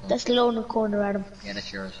from. That's the loner corner, Adam. Yeah,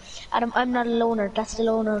 that's yours. Adam, I'm not a loner. That's the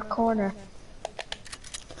loner corner.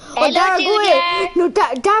 Oh, Dara, go away. No,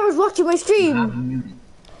 Dara's watching my stream.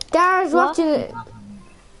 Dara's watching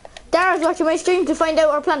my stream to find out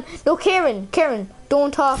our plan. No, Karen,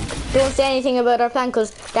 don't talk. Don't say anything about our plan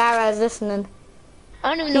because Dara is listening. I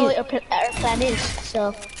don't even know what our plan is,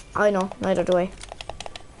 so. I know, neither do I.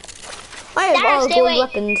 I have Dara, all stay gold away.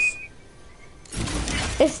 weapons.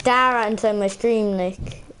 It's Dara inside my stream,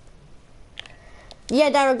 like. Yeah,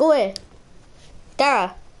 Dara, go away.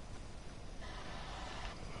 Dara.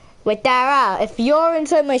 Wait, Dara, if you're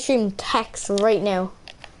inside my stream, text right now.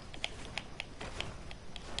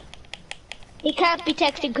 He can't be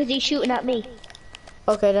texting because he's shooting at me.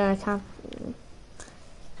 Okay, then I can't.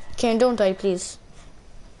 Karen, don't die, please.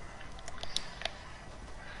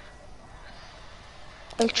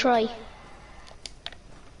 I'll try.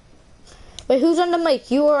 Wait, who's on the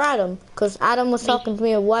mic? You or Adam? Because Adam was talking to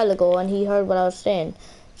me a while ago and he heard what I was saying.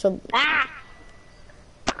 So, Ah!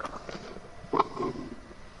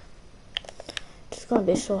 it's gonna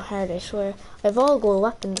be so hard, I swear. I've all gold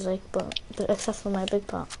weapons, like, but except for my big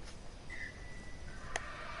pot.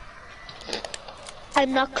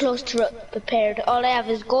 I'm not close to prepared. All I have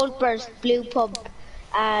is gold burst, blue pump,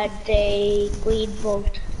 and a green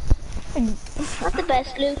bolt. Not the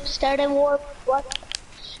best loot to start a war. What?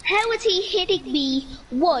 How is he hitting me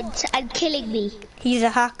once and killing me? He's a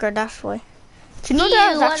hacker, that's why. Do you know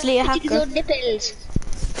Dara's actually a hacker? Nipples.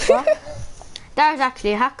 What? Dara's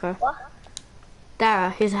actually a hacker. What? Dara,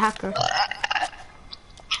 he's a hacker.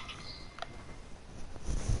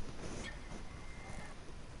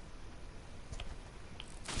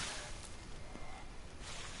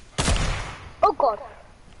 Oh god.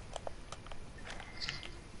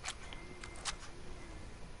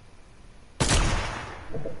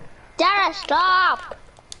 Dara, stop!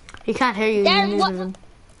 He can't hear you. Dara, You what? muted him.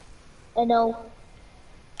 I know.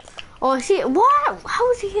 Oh, see, what?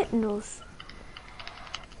 How is he hitting those?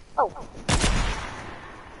 Oh.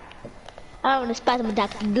 I want to spasm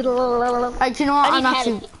attack. Do you know what? I'm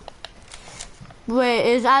actually.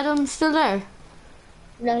 Wait, is Adam still there?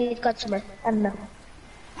 No, he's got somewhere. I don't know.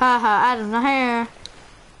 Haha, Adam's not here.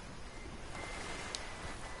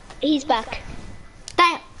 He's back.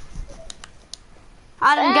 Damn.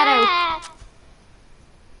 Adam, get out.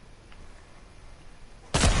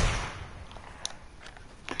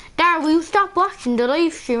 Dara, will you stop watching the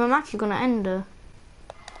live stream? I'm actually gonna end it.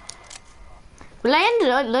 Will I end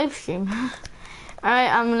the live stream? Alright,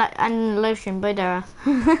 I'm ending the live stream. Bye, Dara.